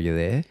struggle while you're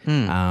there.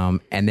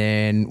 And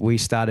then we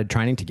started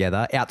training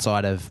together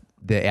outside of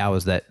the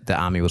hours that the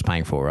Army was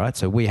paying for, right?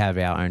 So we have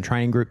our own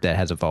training group that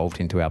has evolved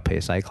into our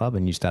PSA club,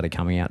 and you started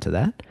coming out to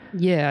that?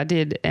 Yeah, I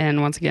did.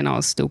 And once again, I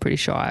was still pretty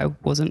shy. I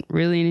wasn't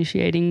really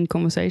initiating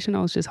conversation.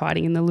 I was just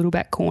hiding in the little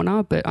back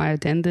corner, but I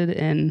attended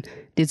and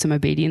did some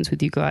obedience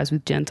with you guys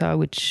with Genta,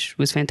 which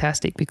was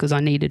fantastic because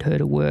I needed her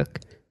to work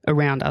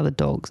around other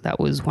dogs. That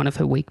was one of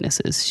her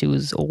weaknesses. She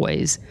was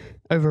always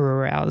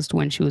over-aroused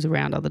when she was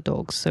around other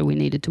dogs. So we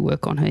needed to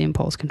work on her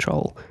impulse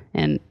control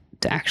and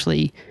to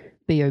actually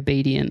be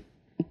obedient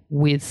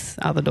with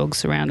other dogs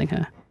surrounding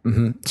her.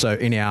 Mm-hmm. So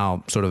in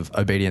our sort of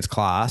obedience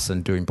class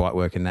and doing bite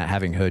work and that,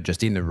 having her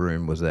just in the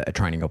room was a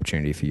training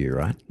opportunity for you,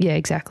 right? Yeah,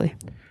 exactly.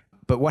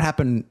 But what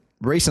happened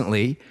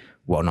recently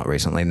well, not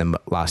recently, in the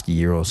last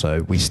year or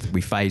so, we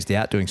phased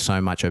out doing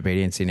so much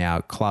obedience in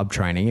our club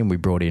training, and we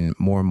brought in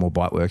more and more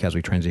bite work as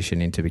we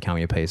transitioned into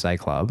becoming a PSA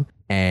club.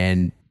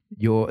 And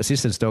your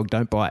assistant's dog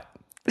don't bite.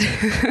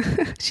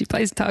 She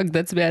plays tug.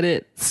 That's about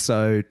it.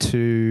 So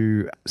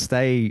to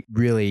stay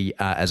really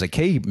as a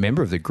key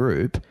member of the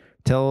group,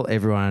 tell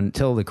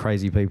the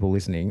crazy people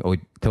listening, or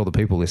tell the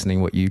people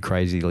listening what you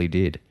crazily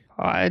did.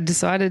 I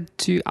decided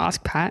to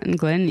ask Pat and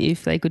Glenn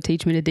if they could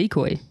teach me to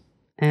decoy,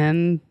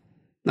 and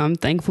I'm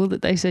thankful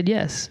that they said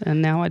yes,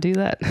 and now I do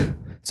that.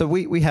 So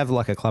we have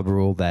like a club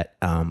rule that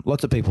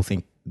lots of people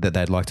think that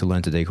they'd like to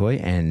learn to decoy,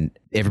 and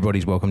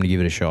everybody's welcome to give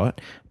it a shot,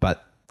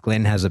 but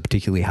Glenn has a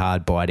particularly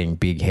hard-biting,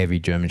 big, heavy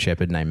German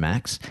Shepherd named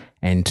Max,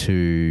 and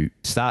to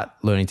start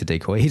learning to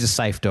decoy, he's a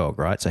safe dog,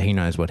 right? So he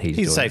knows what he's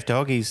doing. He's a safe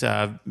dog. He's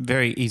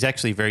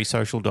actually a very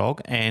social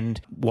dog.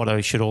 And what I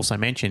should also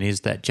mention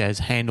is that Jazz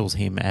handles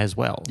him as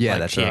well. Yeah,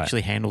 that's right. She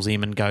actually handles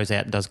him and goes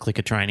out and does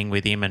clicker training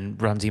with him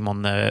and runs him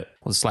on the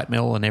slap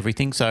mill and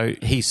everything. So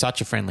he's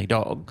such a friendly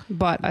dog.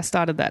 But I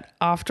started that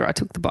after I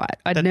took the bite.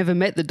 I'd never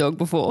met the dog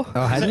before.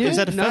 Oh, hadn't you? Is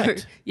that a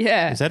fact?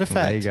 Yeah. Is that a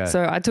fact? There you go.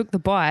 So I took the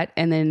bite,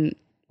 and then,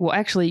 well,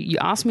 actually, you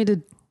asked me to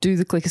do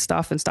the clicker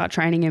stuff and start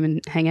training him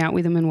and hang out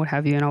with him and what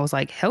have you. And I was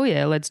like, hell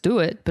yeah, let's do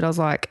it. But I was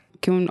like,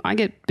 can I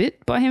get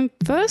bit by him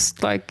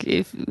first? Like,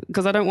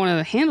 because I don't want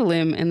to handle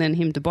him and then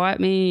him to bite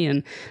me.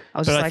 And I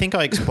was But I think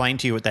I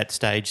explained to you at that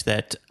stage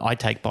that I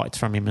take bites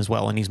from him as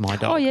well, and he's my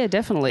dog. Oh yeah,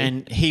 definitely.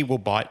 And he will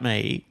bite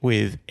me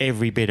with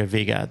every bit of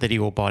vigor that he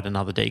will bite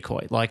another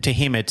decoy. Like, to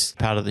him, it's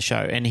part of the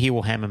show, and he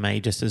will hammer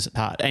me just as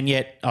hard. And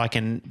yet I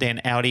can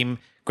then out him,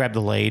 grab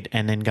the lead,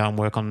 and then go and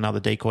work on another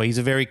decoy. He's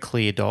a very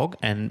clear dog,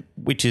 and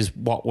which is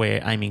what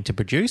we're aiming to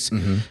produce.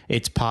 Mm-hmm.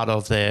 It's part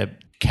of the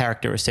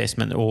character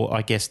assessment, or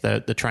I guess the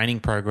training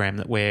program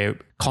that we're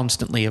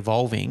constantly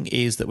evolving,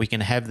 is that we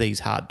can have these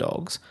hard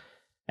dogs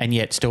and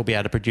yet still be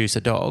able to produce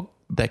a dog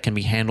that can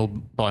be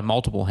handled by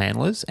multiple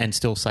handlers and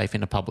still safe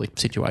in a public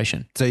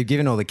situation. So you're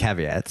given all the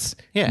caveats.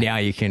 Yeah. Now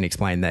you can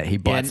explain that he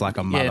bites like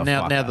a motherfucker.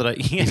 Yeah, now that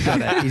he's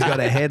got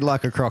a head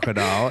like a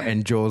crocodile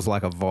and jaws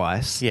like a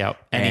vice. Yeah,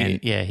 and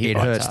he it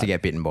bites hurts hard. to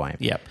get bitten by him.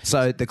 Yep.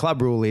 So the club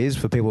rule is,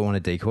 for people who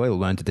want to decoy or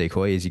learn to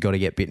decoy, is you got to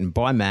get bitten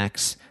by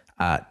Max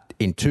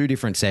in 2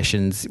 different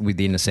sessions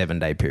within a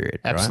 7-day period.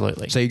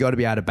 Absolutely. Right? So you got to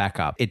be able to back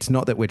up. It's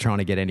not that we're trying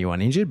to get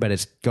anyone injured, but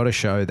it's got to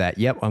show that,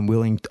 yep, I'm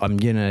going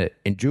to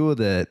endure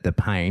the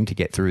pain to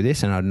get through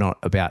this, and I'm not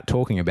about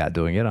talking about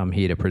doing it. I'm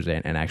here to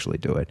present and actually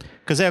do it.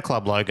 Because our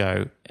club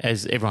logo,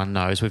 as everyone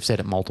knows, we've said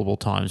it multiple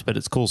times, but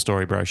it's cool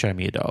story, bro, show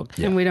me your dog.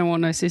 And we don't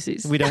want no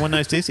sissies. We don't want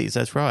no sissies,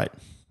 that's right.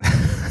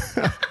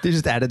 You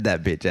just added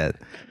that bit, Jazz.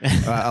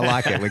 I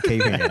like it. We're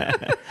keeping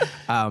it.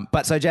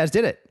 But so Jazz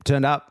did it.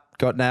 Turned up,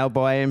 got nailed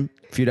by him.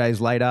 A few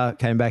days later,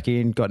 came back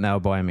in, got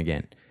nailed by him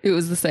again. It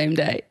was the same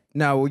day.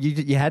 No, well,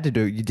 you had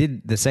to you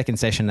did the second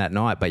session that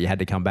night, but you had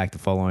to come back the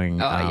following,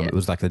 yeah. It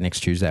was like the next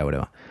Tuesday or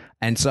whatever.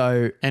 And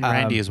so... And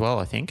Randy as well,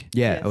 I think.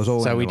 Yeah, it was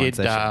all So in we one did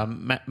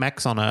session.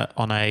 Max on an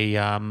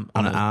arm?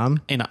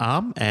 In an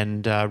arm,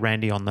 and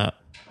Randy on the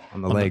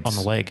legs.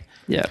 on the leg.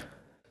 Yeah.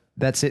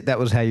 That's it. That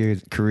was how your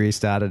career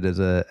started as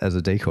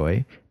a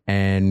decoy,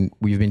 and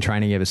we've been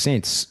training ever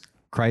since,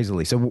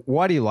 crazily. So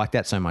why do you like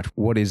that so much?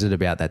 What is it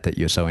about that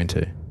you're so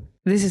into?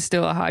 This is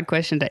still a hard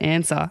question to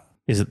answer.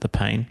 Is it the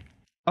pain?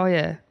 Oh,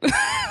 yeah.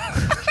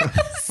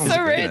 So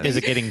random. Is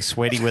it getting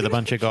sweaty with a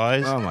bunch of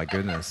guys? Oh, my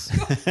goodness.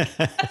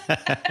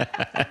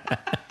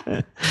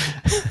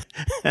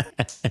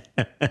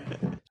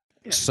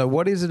 So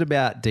what is it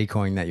about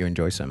decoying that you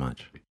enjoy so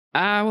much?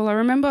 Well, I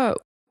remember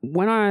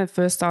when I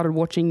first started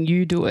watching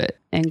you do it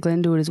and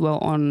Glenn do it as well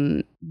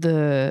on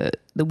the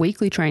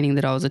weekly training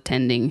that I was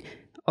attending,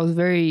 I was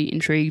very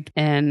intrigued,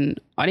 and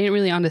I didn't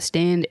really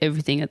understand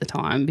everything at the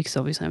time because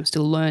obviously I'm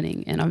still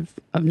learning, and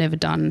I've never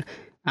done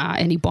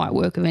any bite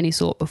work of any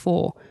sort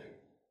before.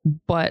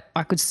 But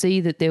I could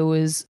see that there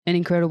was an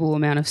incredible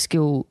amount of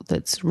skill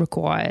that's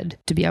required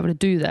to be able to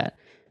do that,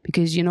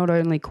 because you're not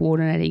only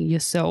coordinating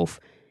yourself,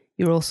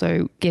 you're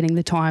also getting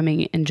the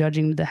timing and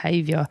judging the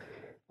behavior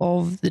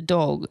of the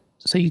dog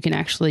so you can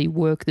actually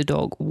work the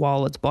dog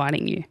while it's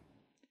biting you.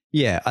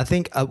 Yeah, I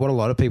think what a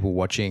lot of people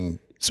watching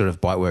sort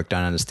of bite work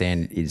don't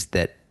understand is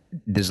that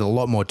there's a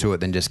lot more to it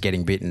than just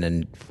getting bitten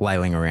and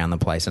flailing around the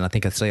place. And I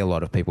think I see a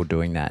lot of people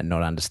doing that and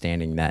not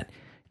understanding that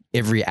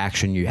every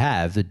action you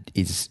have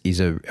is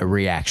a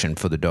reaction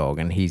for the dog,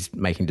 and he's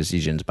making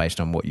decisions based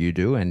on what you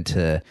do. And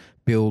to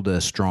build a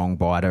strong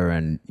biter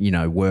and,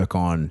 work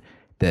on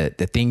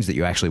the things that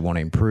you actually want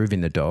to improve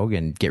in the dog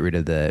and get rid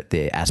of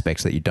the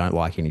aspects that you don't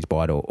like in his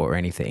bite or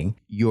anything,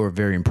 you're a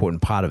very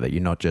important part of it.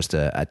 You're not just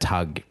a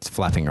tug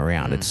flapping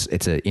around. It's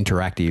an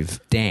interactive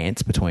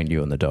dance between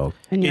you and the dog.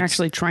 And you're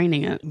actually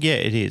training it. Yeah,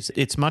 it is.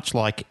 It's much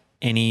like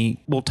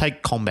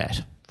take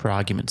combat, for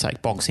argument's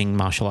sake, boxing,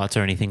 martial arts,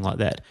 or anything like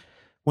that.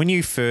 When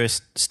you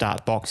first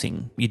start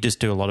boxing, you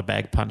just do a lot of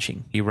bag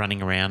punching. You're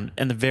running around.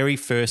 And the very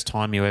first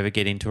time you ever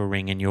get into a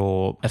ring and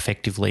you're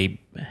effectively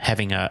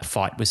having a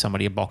fight with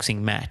somebody, a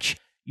boxing match,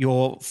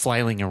 you're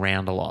flailing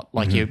around a lot.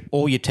 Like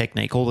all your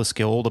technique, all the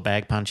skill, all the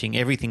bag punching,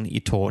 everything that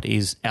you're taught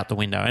is out the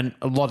window. And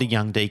a lot of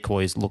young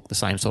decoys look the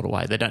same sort of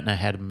way. They don't know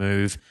how to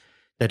move.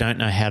 They don't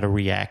know how to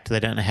react. They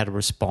don't know how to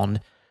respond.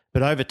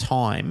 But over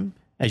time,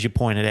 as you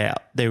pointed out,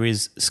 there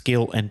is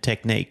skill and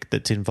technique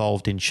that's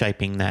involved in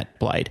shaping that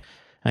blade.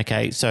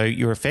 Okay, so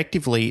you're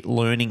effectively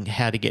learning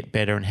how to get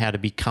better and how to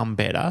become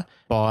better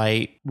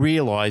by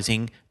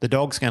realizing the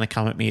dog's going to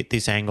come at me at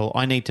this angle.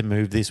 I need to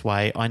move this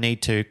way. I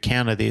need to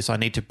counter this. I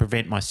need to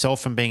prevent myself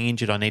from being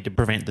injured. I need to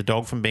prevent the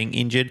dog from being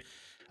injured.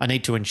 I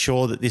need to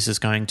ensure that this is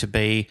going to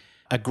be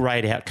a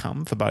great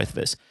outcome for both of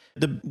us.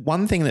 The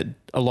one thing that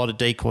a lot of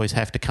decoys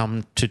have to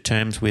come to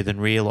terms with and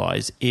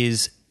realize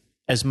is,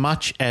 as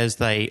much as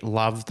they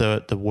love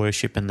the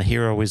worship and the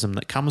heroism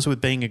that comes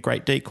with being a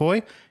great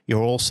decoy,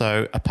 you're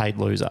also a paid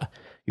loser.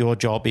 Your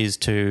job is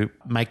to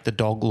make the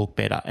dog look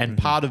better. And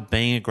part of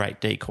being a great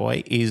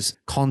decoy is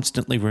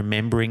constantly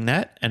remembering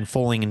that and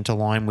falling into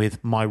line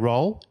with my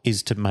role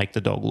is to make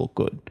the dog look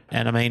good.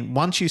 And I mean,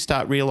 once you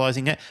start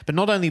realizing that, but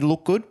not only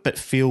look good, but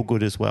feel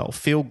good as well.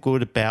 Feel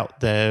good about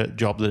the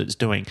job that it's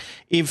doing.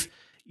 If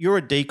you're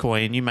a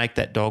decoy and you make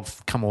that dog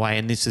come away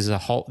and this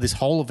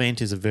whole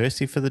event is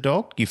aversive for the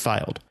dog, you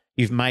failed.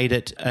 You've made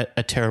it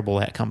a terrible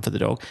outcome for the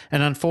dog.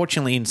 And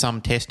unfortunately, in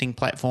some testing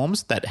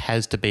platforms, that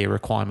has to be a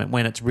requirement.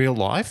 When it's real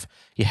life,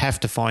 you have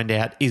to find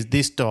out, is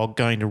this dog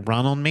going to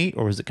run on me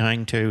or is it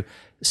going to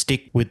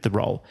stick with the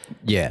role?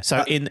 Yeah.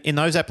 So in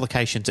those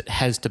applications,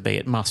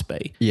 it must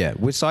be. Yeah,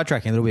 we're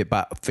sidetracking a little bit,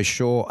 but for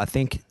sure, I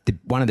think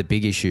one of the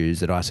big issues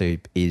that I see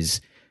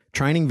is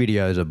training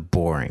videos are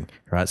boring,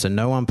 right? So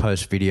no one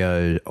posts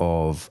video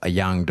of a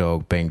young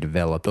dog being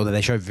developed, or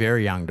they show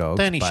very young dogs.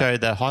 They only show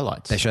the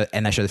highlights. They show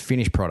the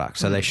finished product.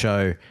 So they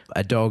show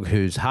a dog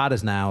who's hard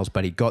as nails,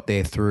 but he got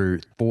there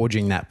through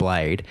forging that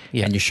blade.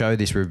 Yeah. And you show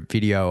this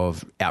video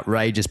of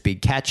outrageous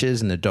big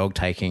catches and the dog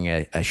taking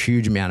a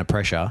huge amount of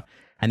pressure.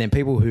 And then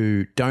people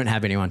who don't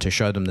have anyone to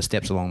show them the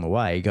steps along the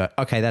way go,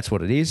 okay, that's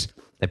what it is.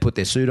 They put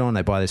their suit on,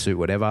 they buy their suit,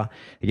 whatever.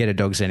 They get a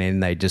dog sent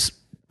in, they just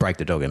break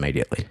the dog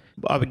immediately.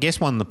 I would guess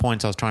one of the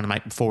points I was trying to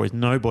make before is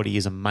nobody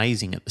is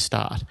amazing at the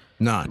start.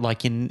 No.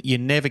 Like you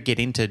never get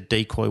into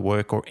decoy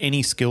work or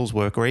any skills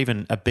work or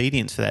even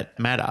obedience for that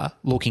matter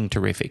looking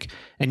terrific.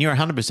 And you're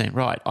 100%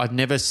 right. I've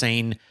never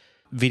seen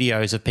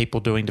videos of people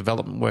doing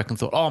development work and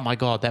thought, oh my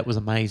God, that was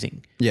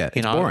amazing. Yeah,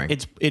 it's boring.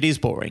 It is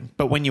boring.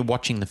 But when you're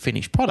watching the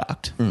finished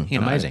product,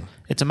 amazing.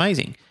 It's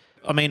amazing.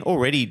 I mean,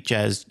 already,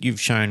 Jazz,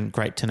 you've shown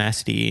great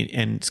tenacity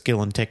and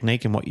skill and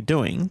technique in what you're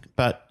doing,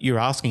 but you're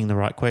asking the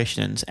right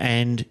questions.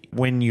 And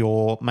when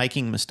you're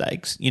making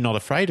mistakes, you're not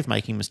afraid of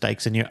making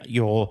mistakes and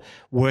you're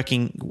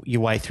working your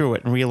way through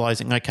it and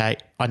realizing, okay,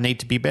 I need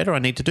to be better. I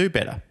need to do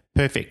better.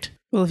 Perfect.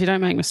 Well, if you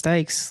don't make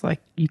mistakes,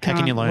 like you can't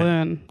can you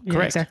learn? Yeah,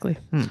 Correct. exactly.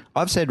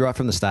 I've said right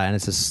from the start, and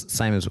it's the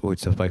same as what we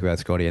spoke about,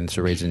 Scotty, and it's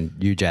the reason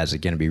you, Jazz, are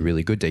going to be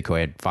really good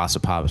decoy and far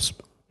surpass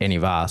any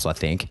of us, I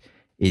think,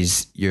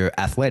 is you're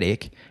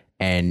athletic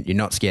and you're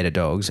not scared of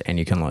dogs and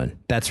you can learn.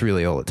 That's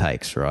really all it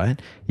takes, right?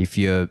 If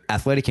you're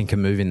athletic and can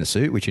move in the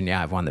suit, which you now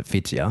have one that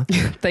fits you,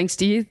 Thanks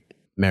to you.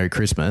 Merry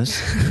Christmas.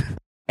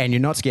 And you're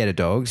not scared of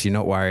dogs, you're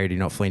not worried, you're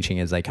not flinching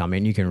as they come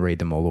in, you can read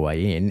them all the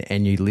way in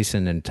and you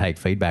listen and take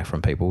feedback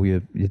from people,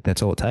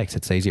 that's all it takes.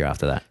 It's easier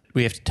after that.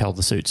 We have to tell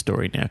the suit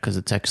story now because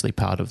it's actually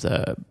part of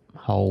the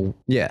whole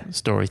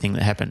story thing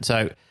that happened.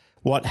 So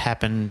what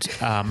happened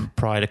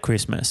prior to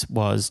Christmas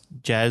was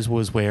Jazz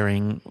was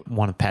wearing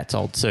one of Pat's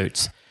old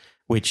suits,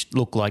 which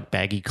looked like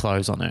baggy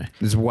clothes on her.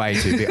 It's way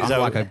too big. I'm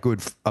like I'm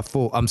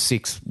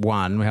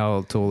 6'1".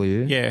 How tall are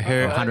you? Yeah,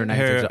 her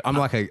 180.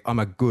 I'm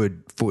a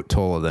good foot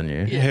taller than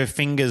you. Her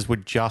fingers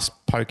would just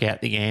poke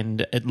out the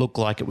end. It looked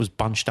like it was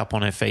bunched up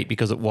on her feet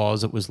because it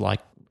was like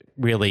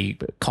really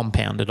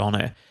compounded on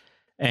her.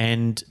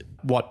 And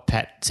what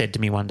Pat said to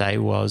me one day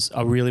was,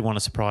 I really want to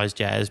surprise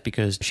Jazz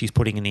because she's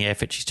putting in the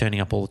effort. She's turning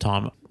up all the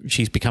time.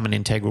 She's become an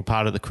integral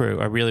part of the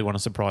crew. I really want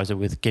to surprise her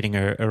with getting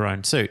her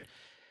own suit.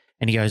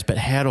 And he goes, but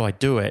how do I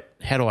do it?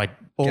 How do I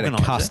organise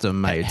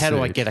it? How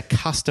do I get a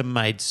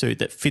custom-made suit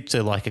that fits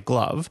her like a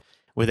glove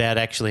without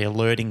actually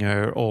alerting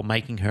her or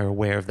making her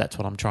aware of that's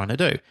what I'm trying to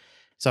do?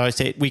 So I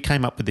said, we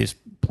came up with this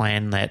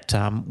plan that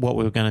what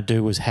we were going to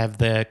do was have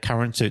the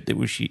current suit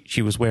that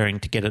she was wearing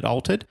to get it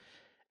altered.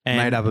 And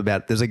made up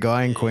about, there's a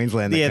guy in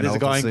Queensland that can there's a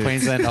guy alter in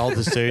Queensland that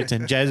alters suits,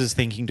 and Jazz is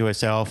thinking to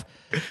herself,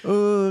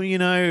 oh,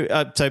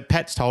 so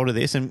Pat's told her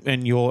this,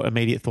 and your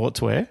immediate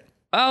thoughts were?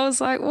 I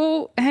was like,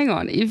 well, hang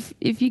on. If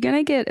you're going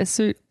to get a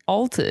suit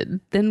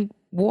altered, then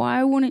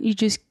why wouldn't you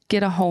just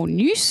get a whole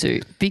new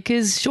suit?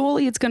 Because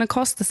surely it's going to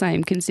cost the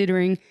same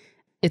considering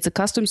it's a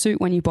custom suit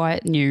when you buy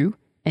it new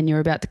and you're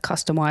about to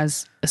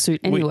customize a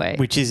suit anyway.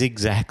 Which is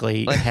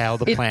exactly how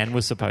the plan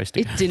was supposed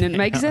to go. It didn't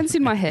make sense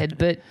in my head,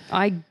 but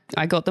I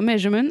got the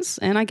measurements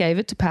and I gave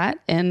it to Pat,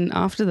 and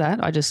after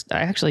that I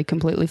actually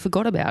completely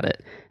forgot about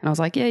it. And I was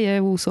like, yeah,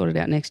 we'll sort it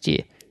out next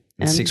year.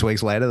 And 6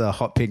 weeks later, the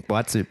hot pink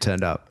white suit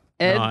turned up.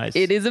 And nice.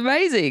 It is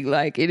amazing.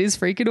 Like, it is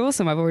freaking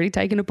awesome. I've already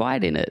taken a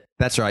bite in it.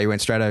 That's right. You went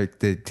straight out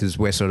because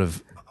we're sort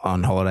of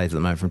on holidays at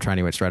the moment from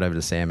training, went straight over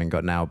to Sam and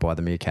got nailed by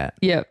the meerkat.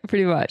 Yeah,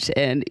 pretty much.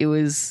 And it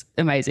was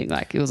amazing.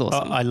 Like, it was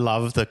awesome. I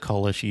love the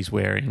collar she's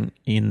wearing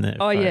in the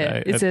Oh, photo.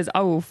 yeah. It says,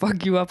 I will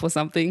fuck you up or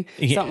something.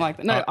 Yeah. Something like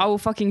that. No, I will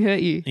fucking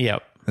hurt you.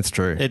 Yep. That's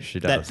true. She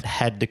does. That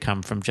had to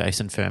come from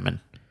Jason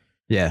Furman,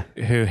 Yeah.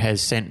 who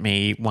has sent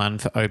me one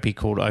for Opie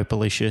called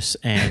Opalicious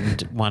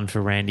and one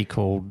for Randy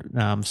called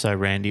So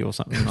Randy or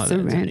something like So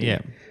that. Randy. Yeah.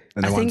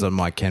 And the ones on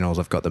my kennels,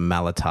 I've got the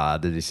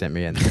Malatard that he sent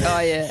me and,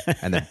 Oh, yeah.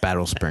 and the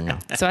Battle Springer.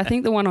 So I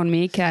think the one on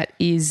Meerkat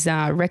is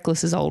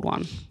Reckless's old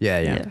one.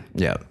 Yeah,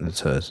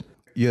 that's hers.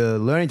 You're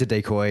learning to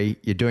decoy.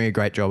 You're doing a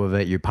great job of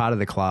it. You're part of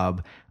the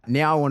club.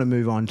 Now I want to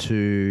move on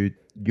to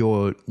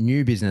your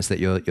new business that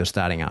you're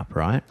starting up,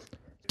 right?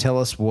 Tell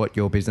us what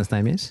your business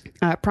name is.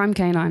 Prime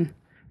Canine.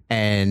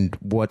 And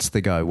what's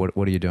the go?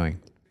 What are you doing?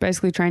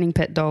 Basically training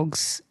pet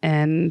dogs,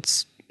 and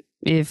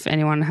if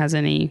anyone has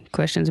any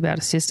questions about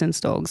assistance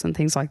dogs and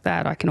things like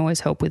that, I can always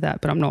help with that,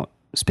 but I'm not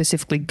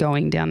specifically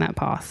going down that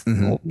path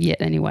or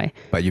yet anyway.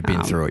 But you've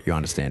been through it. You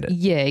understand it.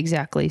 Yeah,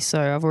 exactly.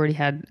 So I've already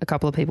had a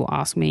couple of people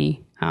ask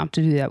me to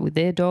do that with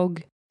their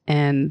dog,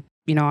 and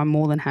I'm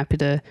more than happy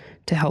to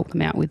help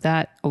them out with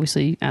that.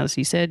 Obviously, as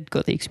you said,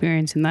 got the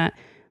experience in that,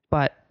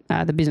 but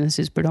the business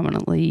is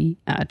predominantly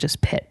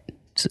just pet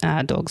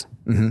dogs.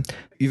 Mm-hmm.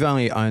 You've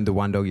only owned the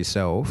one dog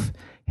yourself.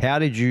 How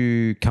did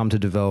you come to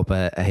develop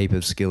a heap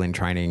of skill in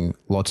training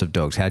lots of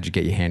dogs? How did you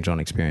get your hands-on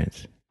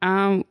experience?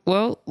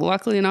 Well,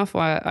 luckily enough,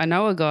 I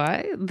know a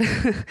guy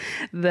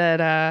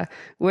that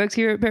works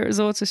here at Pet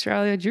Resorts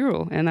Australia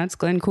Dural, and that's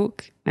Glenn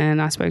Cook.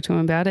 And I spoke to him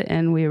about it,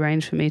 and we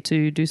arranged for me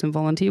to do some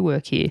volunteer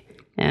work here.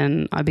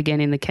 And I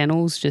began in the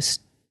kennels,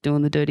 just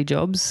doing the dirty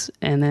jobs,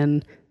 and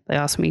then they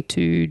asked me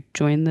to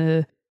join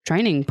the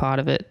training part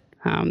of it,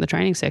 the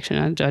training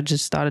section. I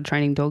just started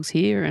training dogs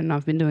here, and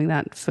I've been doing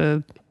that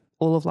for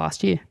all of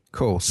last year.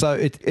 Cool. So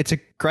it's a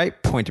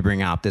great point to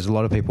bring up. There's a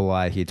lot of people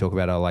I hear talk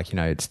about,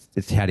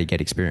 it's how do you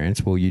get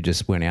experience? Well, you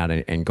just went out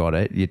and got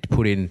it. You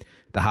put in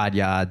the hard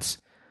yards,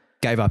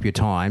 gave up your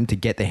time to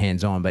get the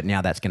hands on, but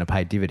now that's going to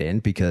pay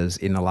dividend because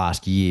in the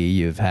last year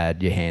you've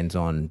had your hands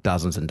on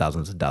dozens and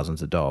dozens and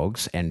dozens of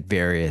dogs and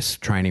various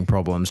training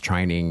problems,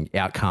 training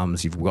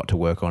outcomes. You've got to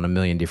work on a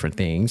million different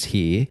things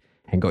here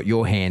and got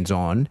your hands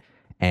on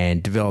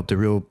and developed a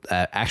real,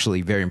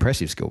 actually very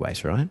impressive skill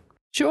base, right?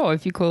 Sure,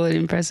 if you call it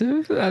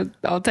impressive,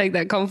 I'll take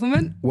that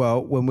compliment.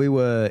 Well, when we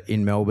were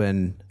in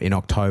Melbourne in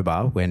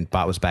October, when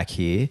Bart was back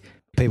here,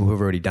 people who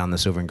have already done the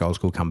Silver and Gold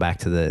School come back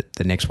to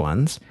the next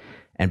ones.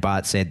 And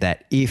Bart said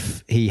that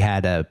if he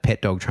had a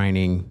pet dog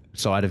training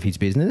side of his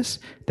business,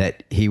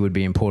 that he would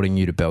be importing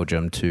you to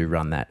Belgium to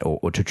run that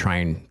or to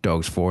train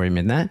dogs for him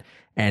in that.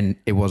 And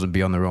it wasn't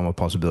beyond the realm of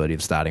possibility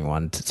of starting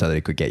one so that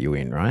it could get you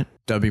in, right?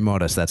 Don't be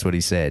modest. That's what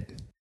he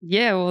said.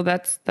 Yeah, well,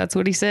 that's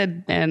what he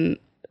said. And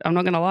I'm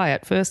not going to lie.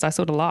 At first, I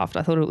sort of laughed.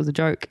 I thought it was a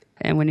joke.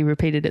 And when he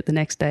repeated it the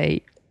next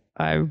day,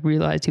 I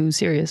realized he was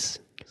serious.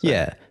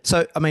 Yeah.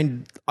 So, I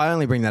mean, I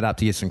only bring that up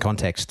to give some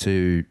context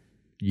to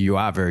you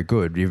are very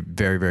good. You're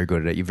very, very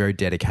good at it. You're very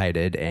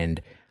dedicated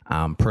and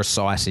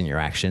precise in your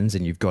actions.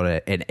 And you've got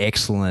an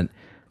excellent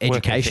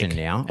education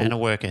now. And a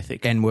work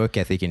ethic. And work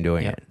ethic in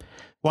doing it.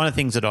 One of the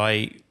things that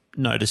I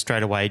noticed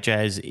straight away,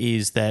 Jazz,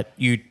 is that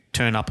you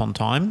turn up on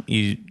time.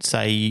 You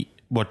say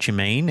what you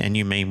mean and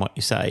you mean what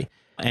you say.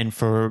 And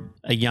for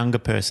a younger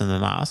person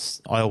than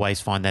us, I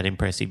always find that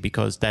impressive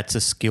because that's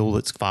a skill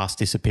that's fast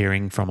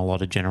disappearing from a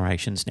lot of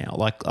generations now.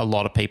 Like a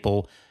lot of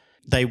people,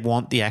 they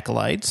want the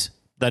accolades.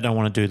 They don't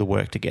want to do the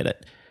work to get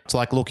it. It's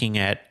like looking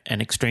at an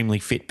extremely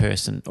fit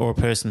person or a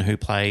person who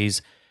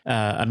plays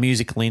a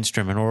musical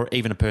instrument or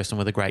even a person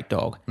with a great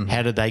dog. Mm-hmm.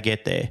 How did they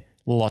get there?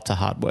 Lots of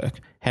hard work.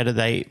 How did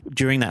they,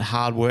 during that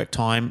hard work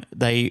time,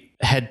 they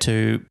had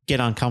to get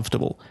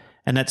uncomfortable.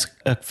 And that's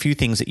a few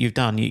things that you've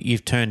done.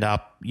 You've turned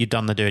up, you've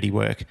done the dirty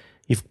work.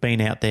 You've been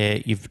out there,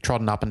 you've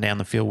trodden up and down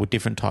the field with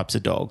different types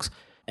of dogs.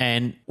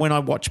 And when I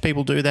watch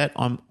people do that,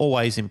 I'm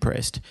always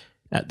impressed.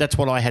 That's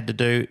what I had to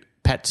do.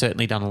 Pat's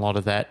certainly done a lot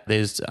of that.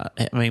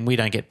 We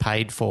don't get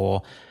paid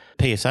for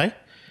PSA.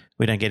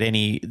 We don't get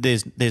any,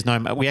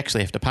 we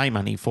actually have to pay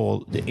money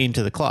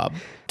into the club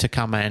to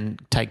come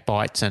and take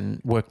bites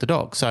and work the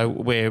dog. So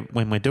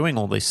when we're doing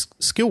all this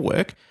skill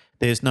work,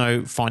 there's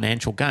no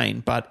financial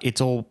gain, but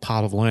it's all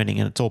part of learning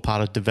and it's all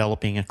part of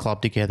developing a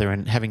club together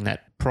and having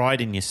that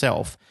pride in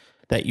yourself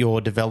that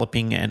you're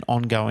developing an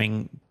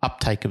ongoing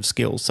uptake of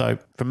skills. So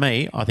for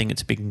me, I think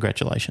it's a big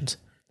congratulations.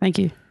 Thank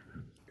you.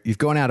 You've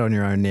gone out on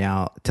your own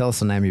now. Tell us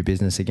the name of your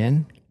business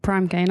again.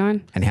 Prime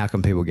Canine. And how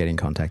can people get in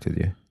contact with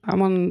you?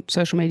 I'm on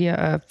social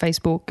media,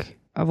 Facebook.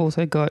 I've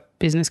also got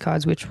business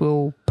cards, which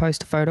will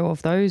post a photo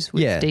of those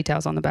with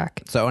details on the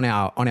back. So on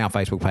our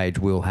Facebook page,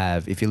 we'll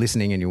have, if you're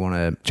listening and you want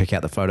to check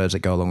out the photos that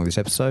go along with this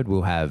episode,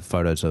 we'll have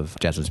photos of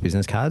Jasmine's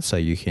business cards. So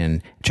you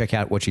can check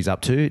out what she's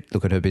up to,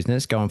 look at her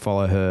business, go and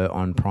follow her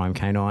on Prime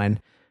Canine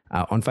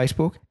on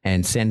Facebook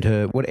and send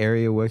her what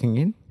area you're working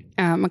in.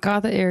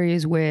 MacArthur area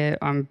is where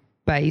I'm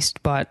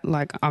based, but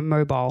I'm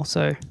mobile.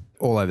 So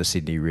all over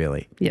Sydney,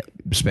 really. Yep.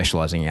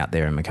 Specialising out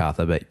there in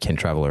MacArthur, but can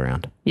travel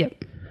around.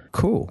 Yep.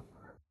 Cool.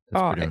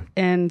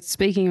 And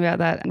speaking about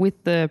that,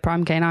 with the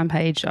Prime Canine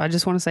page, I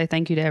just want to say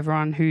thank you to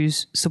everyone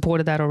who's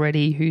supported that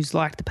already, who's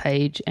liked the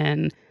page,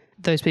 and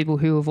those people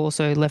who have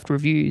also left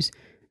reviews.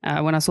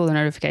 When I saw the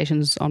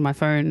notifications on my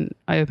phone,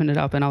 I opened it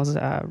up and I was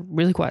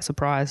really quite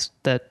surprised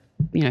that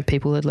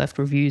people had left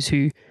reviews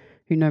who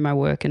know my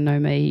work and know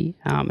me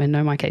and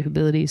know my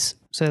capabilities.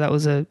 So that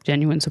was a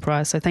genuine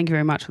surprise. So thank you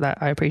very much for that.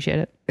 I appreciate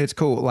it. It's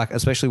cool, like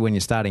especially when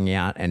you're starting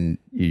out and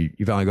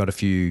you've only got a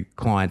few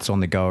clients on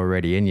the go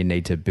already and you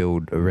need to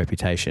build a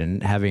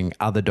reputation. Having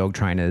other dog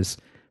trainers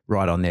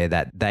right on there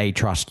that they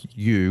trust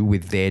you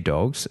with their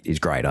dogs is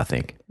great, I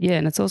think. Yeah,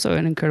 and it's also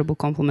an incredible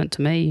compliment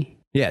to me.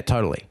 Yeah,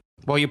 totally.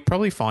 Well, you'll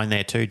probably find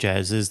there too,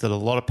 Jazz, is that a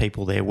lot of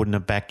people there wouldn't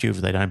have backed you if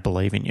they don't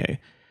believe in you.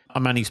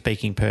 I'm only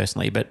speaking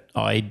personally, but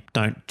I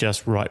don't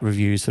just write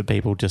reviews for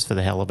people just for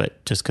the hell of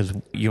it, just because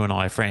you and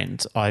I are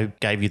friends. I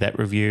gave you that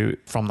review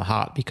from the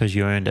heart because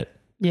you earned it.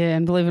 Yeah,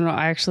 and believe it or not,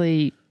 I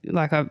actually,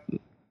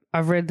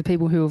 I've read the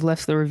people who have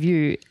left the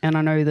review and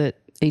I know that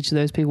each of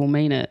those people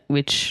mean it,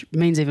 which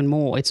means even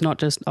more. It's not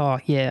just,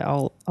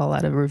 I'll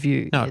add a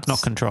review. No, it's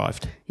not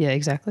contrived. Yeah,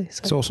 exactly. So.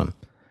 It's awesome.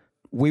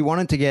 We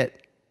wanted to get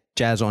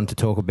Jazz on to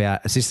talk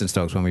about assistance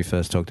dogs when we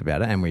first talked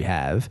about it, and we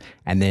have.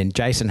 And then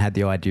Jason had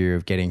the idea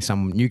of getting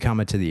some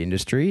newcomer to the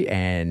industry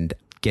and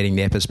getting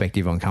their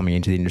perspective on coming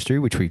into the industry,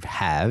 which we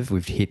have.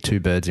 We've hit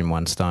two birds in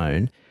one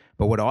stone.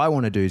 But what I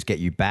want to do is get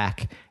you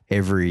back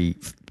every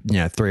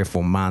 3 or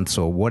 4 months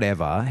or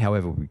whatever,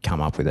 however we come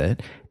up with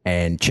it,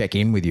 and check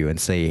in with you and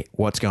see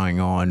what's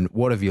going on,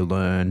 what have you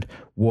learned,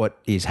 what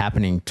is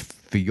happening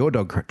for your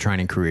dog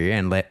training career,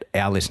 and let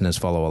our listeners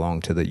follow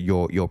along to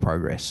your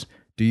progress.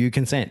 Do you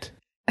consent?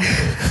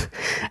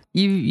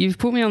 You've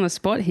put me on the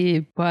spot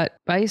here, but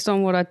based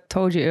on what I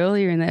told you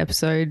earlier in the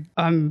episode,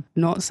 I'm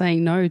not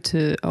saying no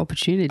to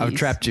opportunities. I've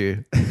trapped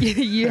you.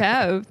 You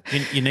have.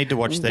 You need to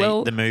watch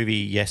the movie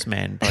Yes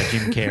Man by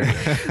Jim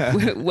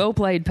Carrey. Well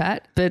played,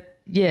 Pat. But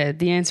yeah,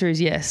 the answer is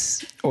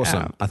yes.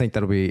 Awesome. I think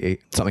that'll be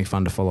something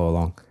fun to follow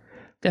along.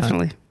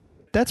 Definitely.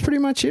 That's pretty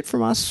much it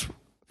from us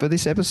for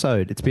this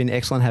episode. It's been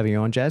excellent having you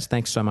on, Jazz.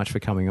 Thanks so much for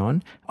coming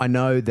on. I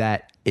know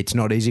that it's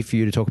not easy for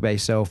you to talk about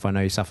yourself. I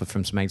know you suffer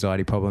from some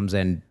anxiety problems,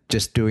 and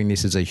just doing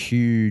this is a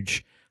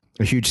huge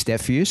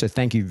step for you. So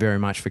thank you very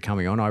much for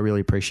coming on. I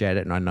really appreciate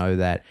it. And I know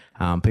that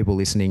people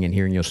listening and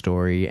hearing your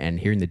story and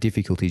hearing the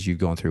difficulties you've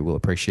gone through will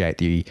appreciate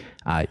you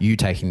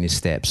taking this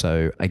step.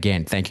 So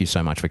again, thank you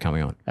so much for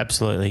coming on.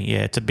 Absolutely.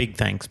 Yeah, it's a big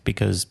thanks,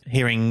 because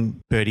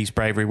hearing Birdie's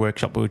Bravery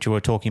Workshop, which you were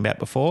talking about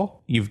before,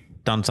 you've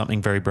done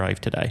something very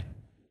brave today.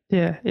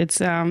 Yeah, it's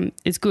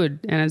good,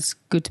 and it's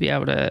good to be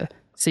able to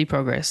see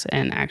progress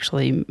and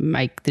actually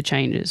make the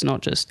changes,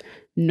 not just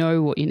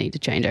know what you need to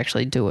change,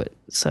 actually do it.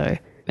 So,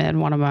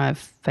 and one of my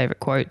favorite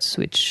quotes,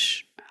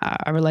 which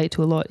I relate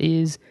to a lot,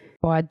 is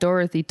by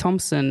Dorothy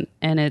Thompson,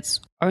 and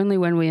it's only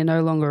when we are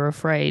no longer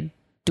afraid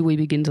do we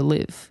begin to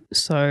live.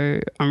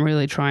 So I'm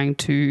really trying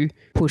to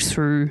push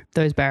through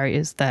those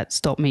barriers that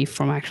stop me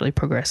from actually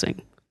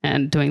progressing,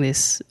 and doing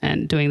this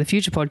and doing the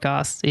future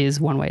podcasts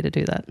is one way to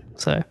do that.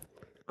 So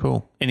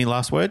cool. Any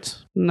last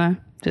words? No,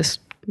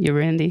 just you're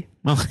Randy.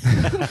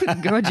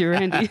 God, you're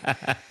Randy.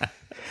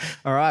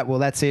 All right. Well,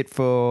 that's it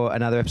for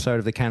another episode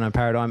of the Canine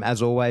Paradigm.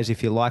 As always,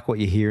 if you like what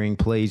you're hearing,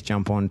 please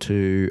jump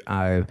onto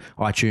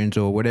iTunes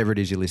or whatever it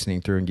is you're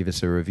listening through and give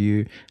us a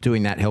review.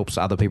 Doing that helps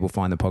other people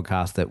find the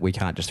podcast, that we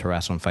can't just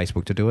harass on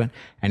Facebook to do it.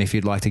 And if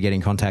you'd like to get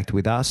in contact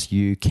with us,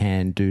 you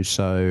can do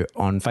so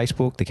on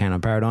Facebook, the Canine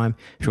Paradigm.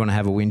 If you want to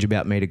have a whinge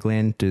about me to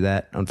Glenn, do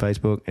that on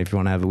Facebook. If you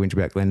want to have a whinge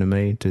about Glenn to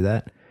me, do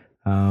that.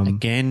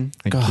 Again.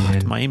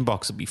 God, my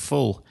inbox will be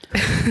full.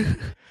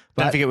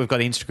 Don't forget we've got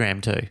Instagram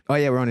too. Oh,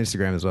 yeah, we're on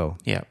Instagram as well.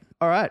 Yeah.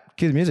 All right,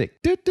 cue the music.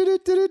 And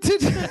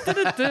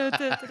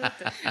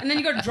then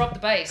you got to drop the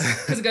bass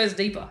because it goes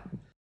deeper.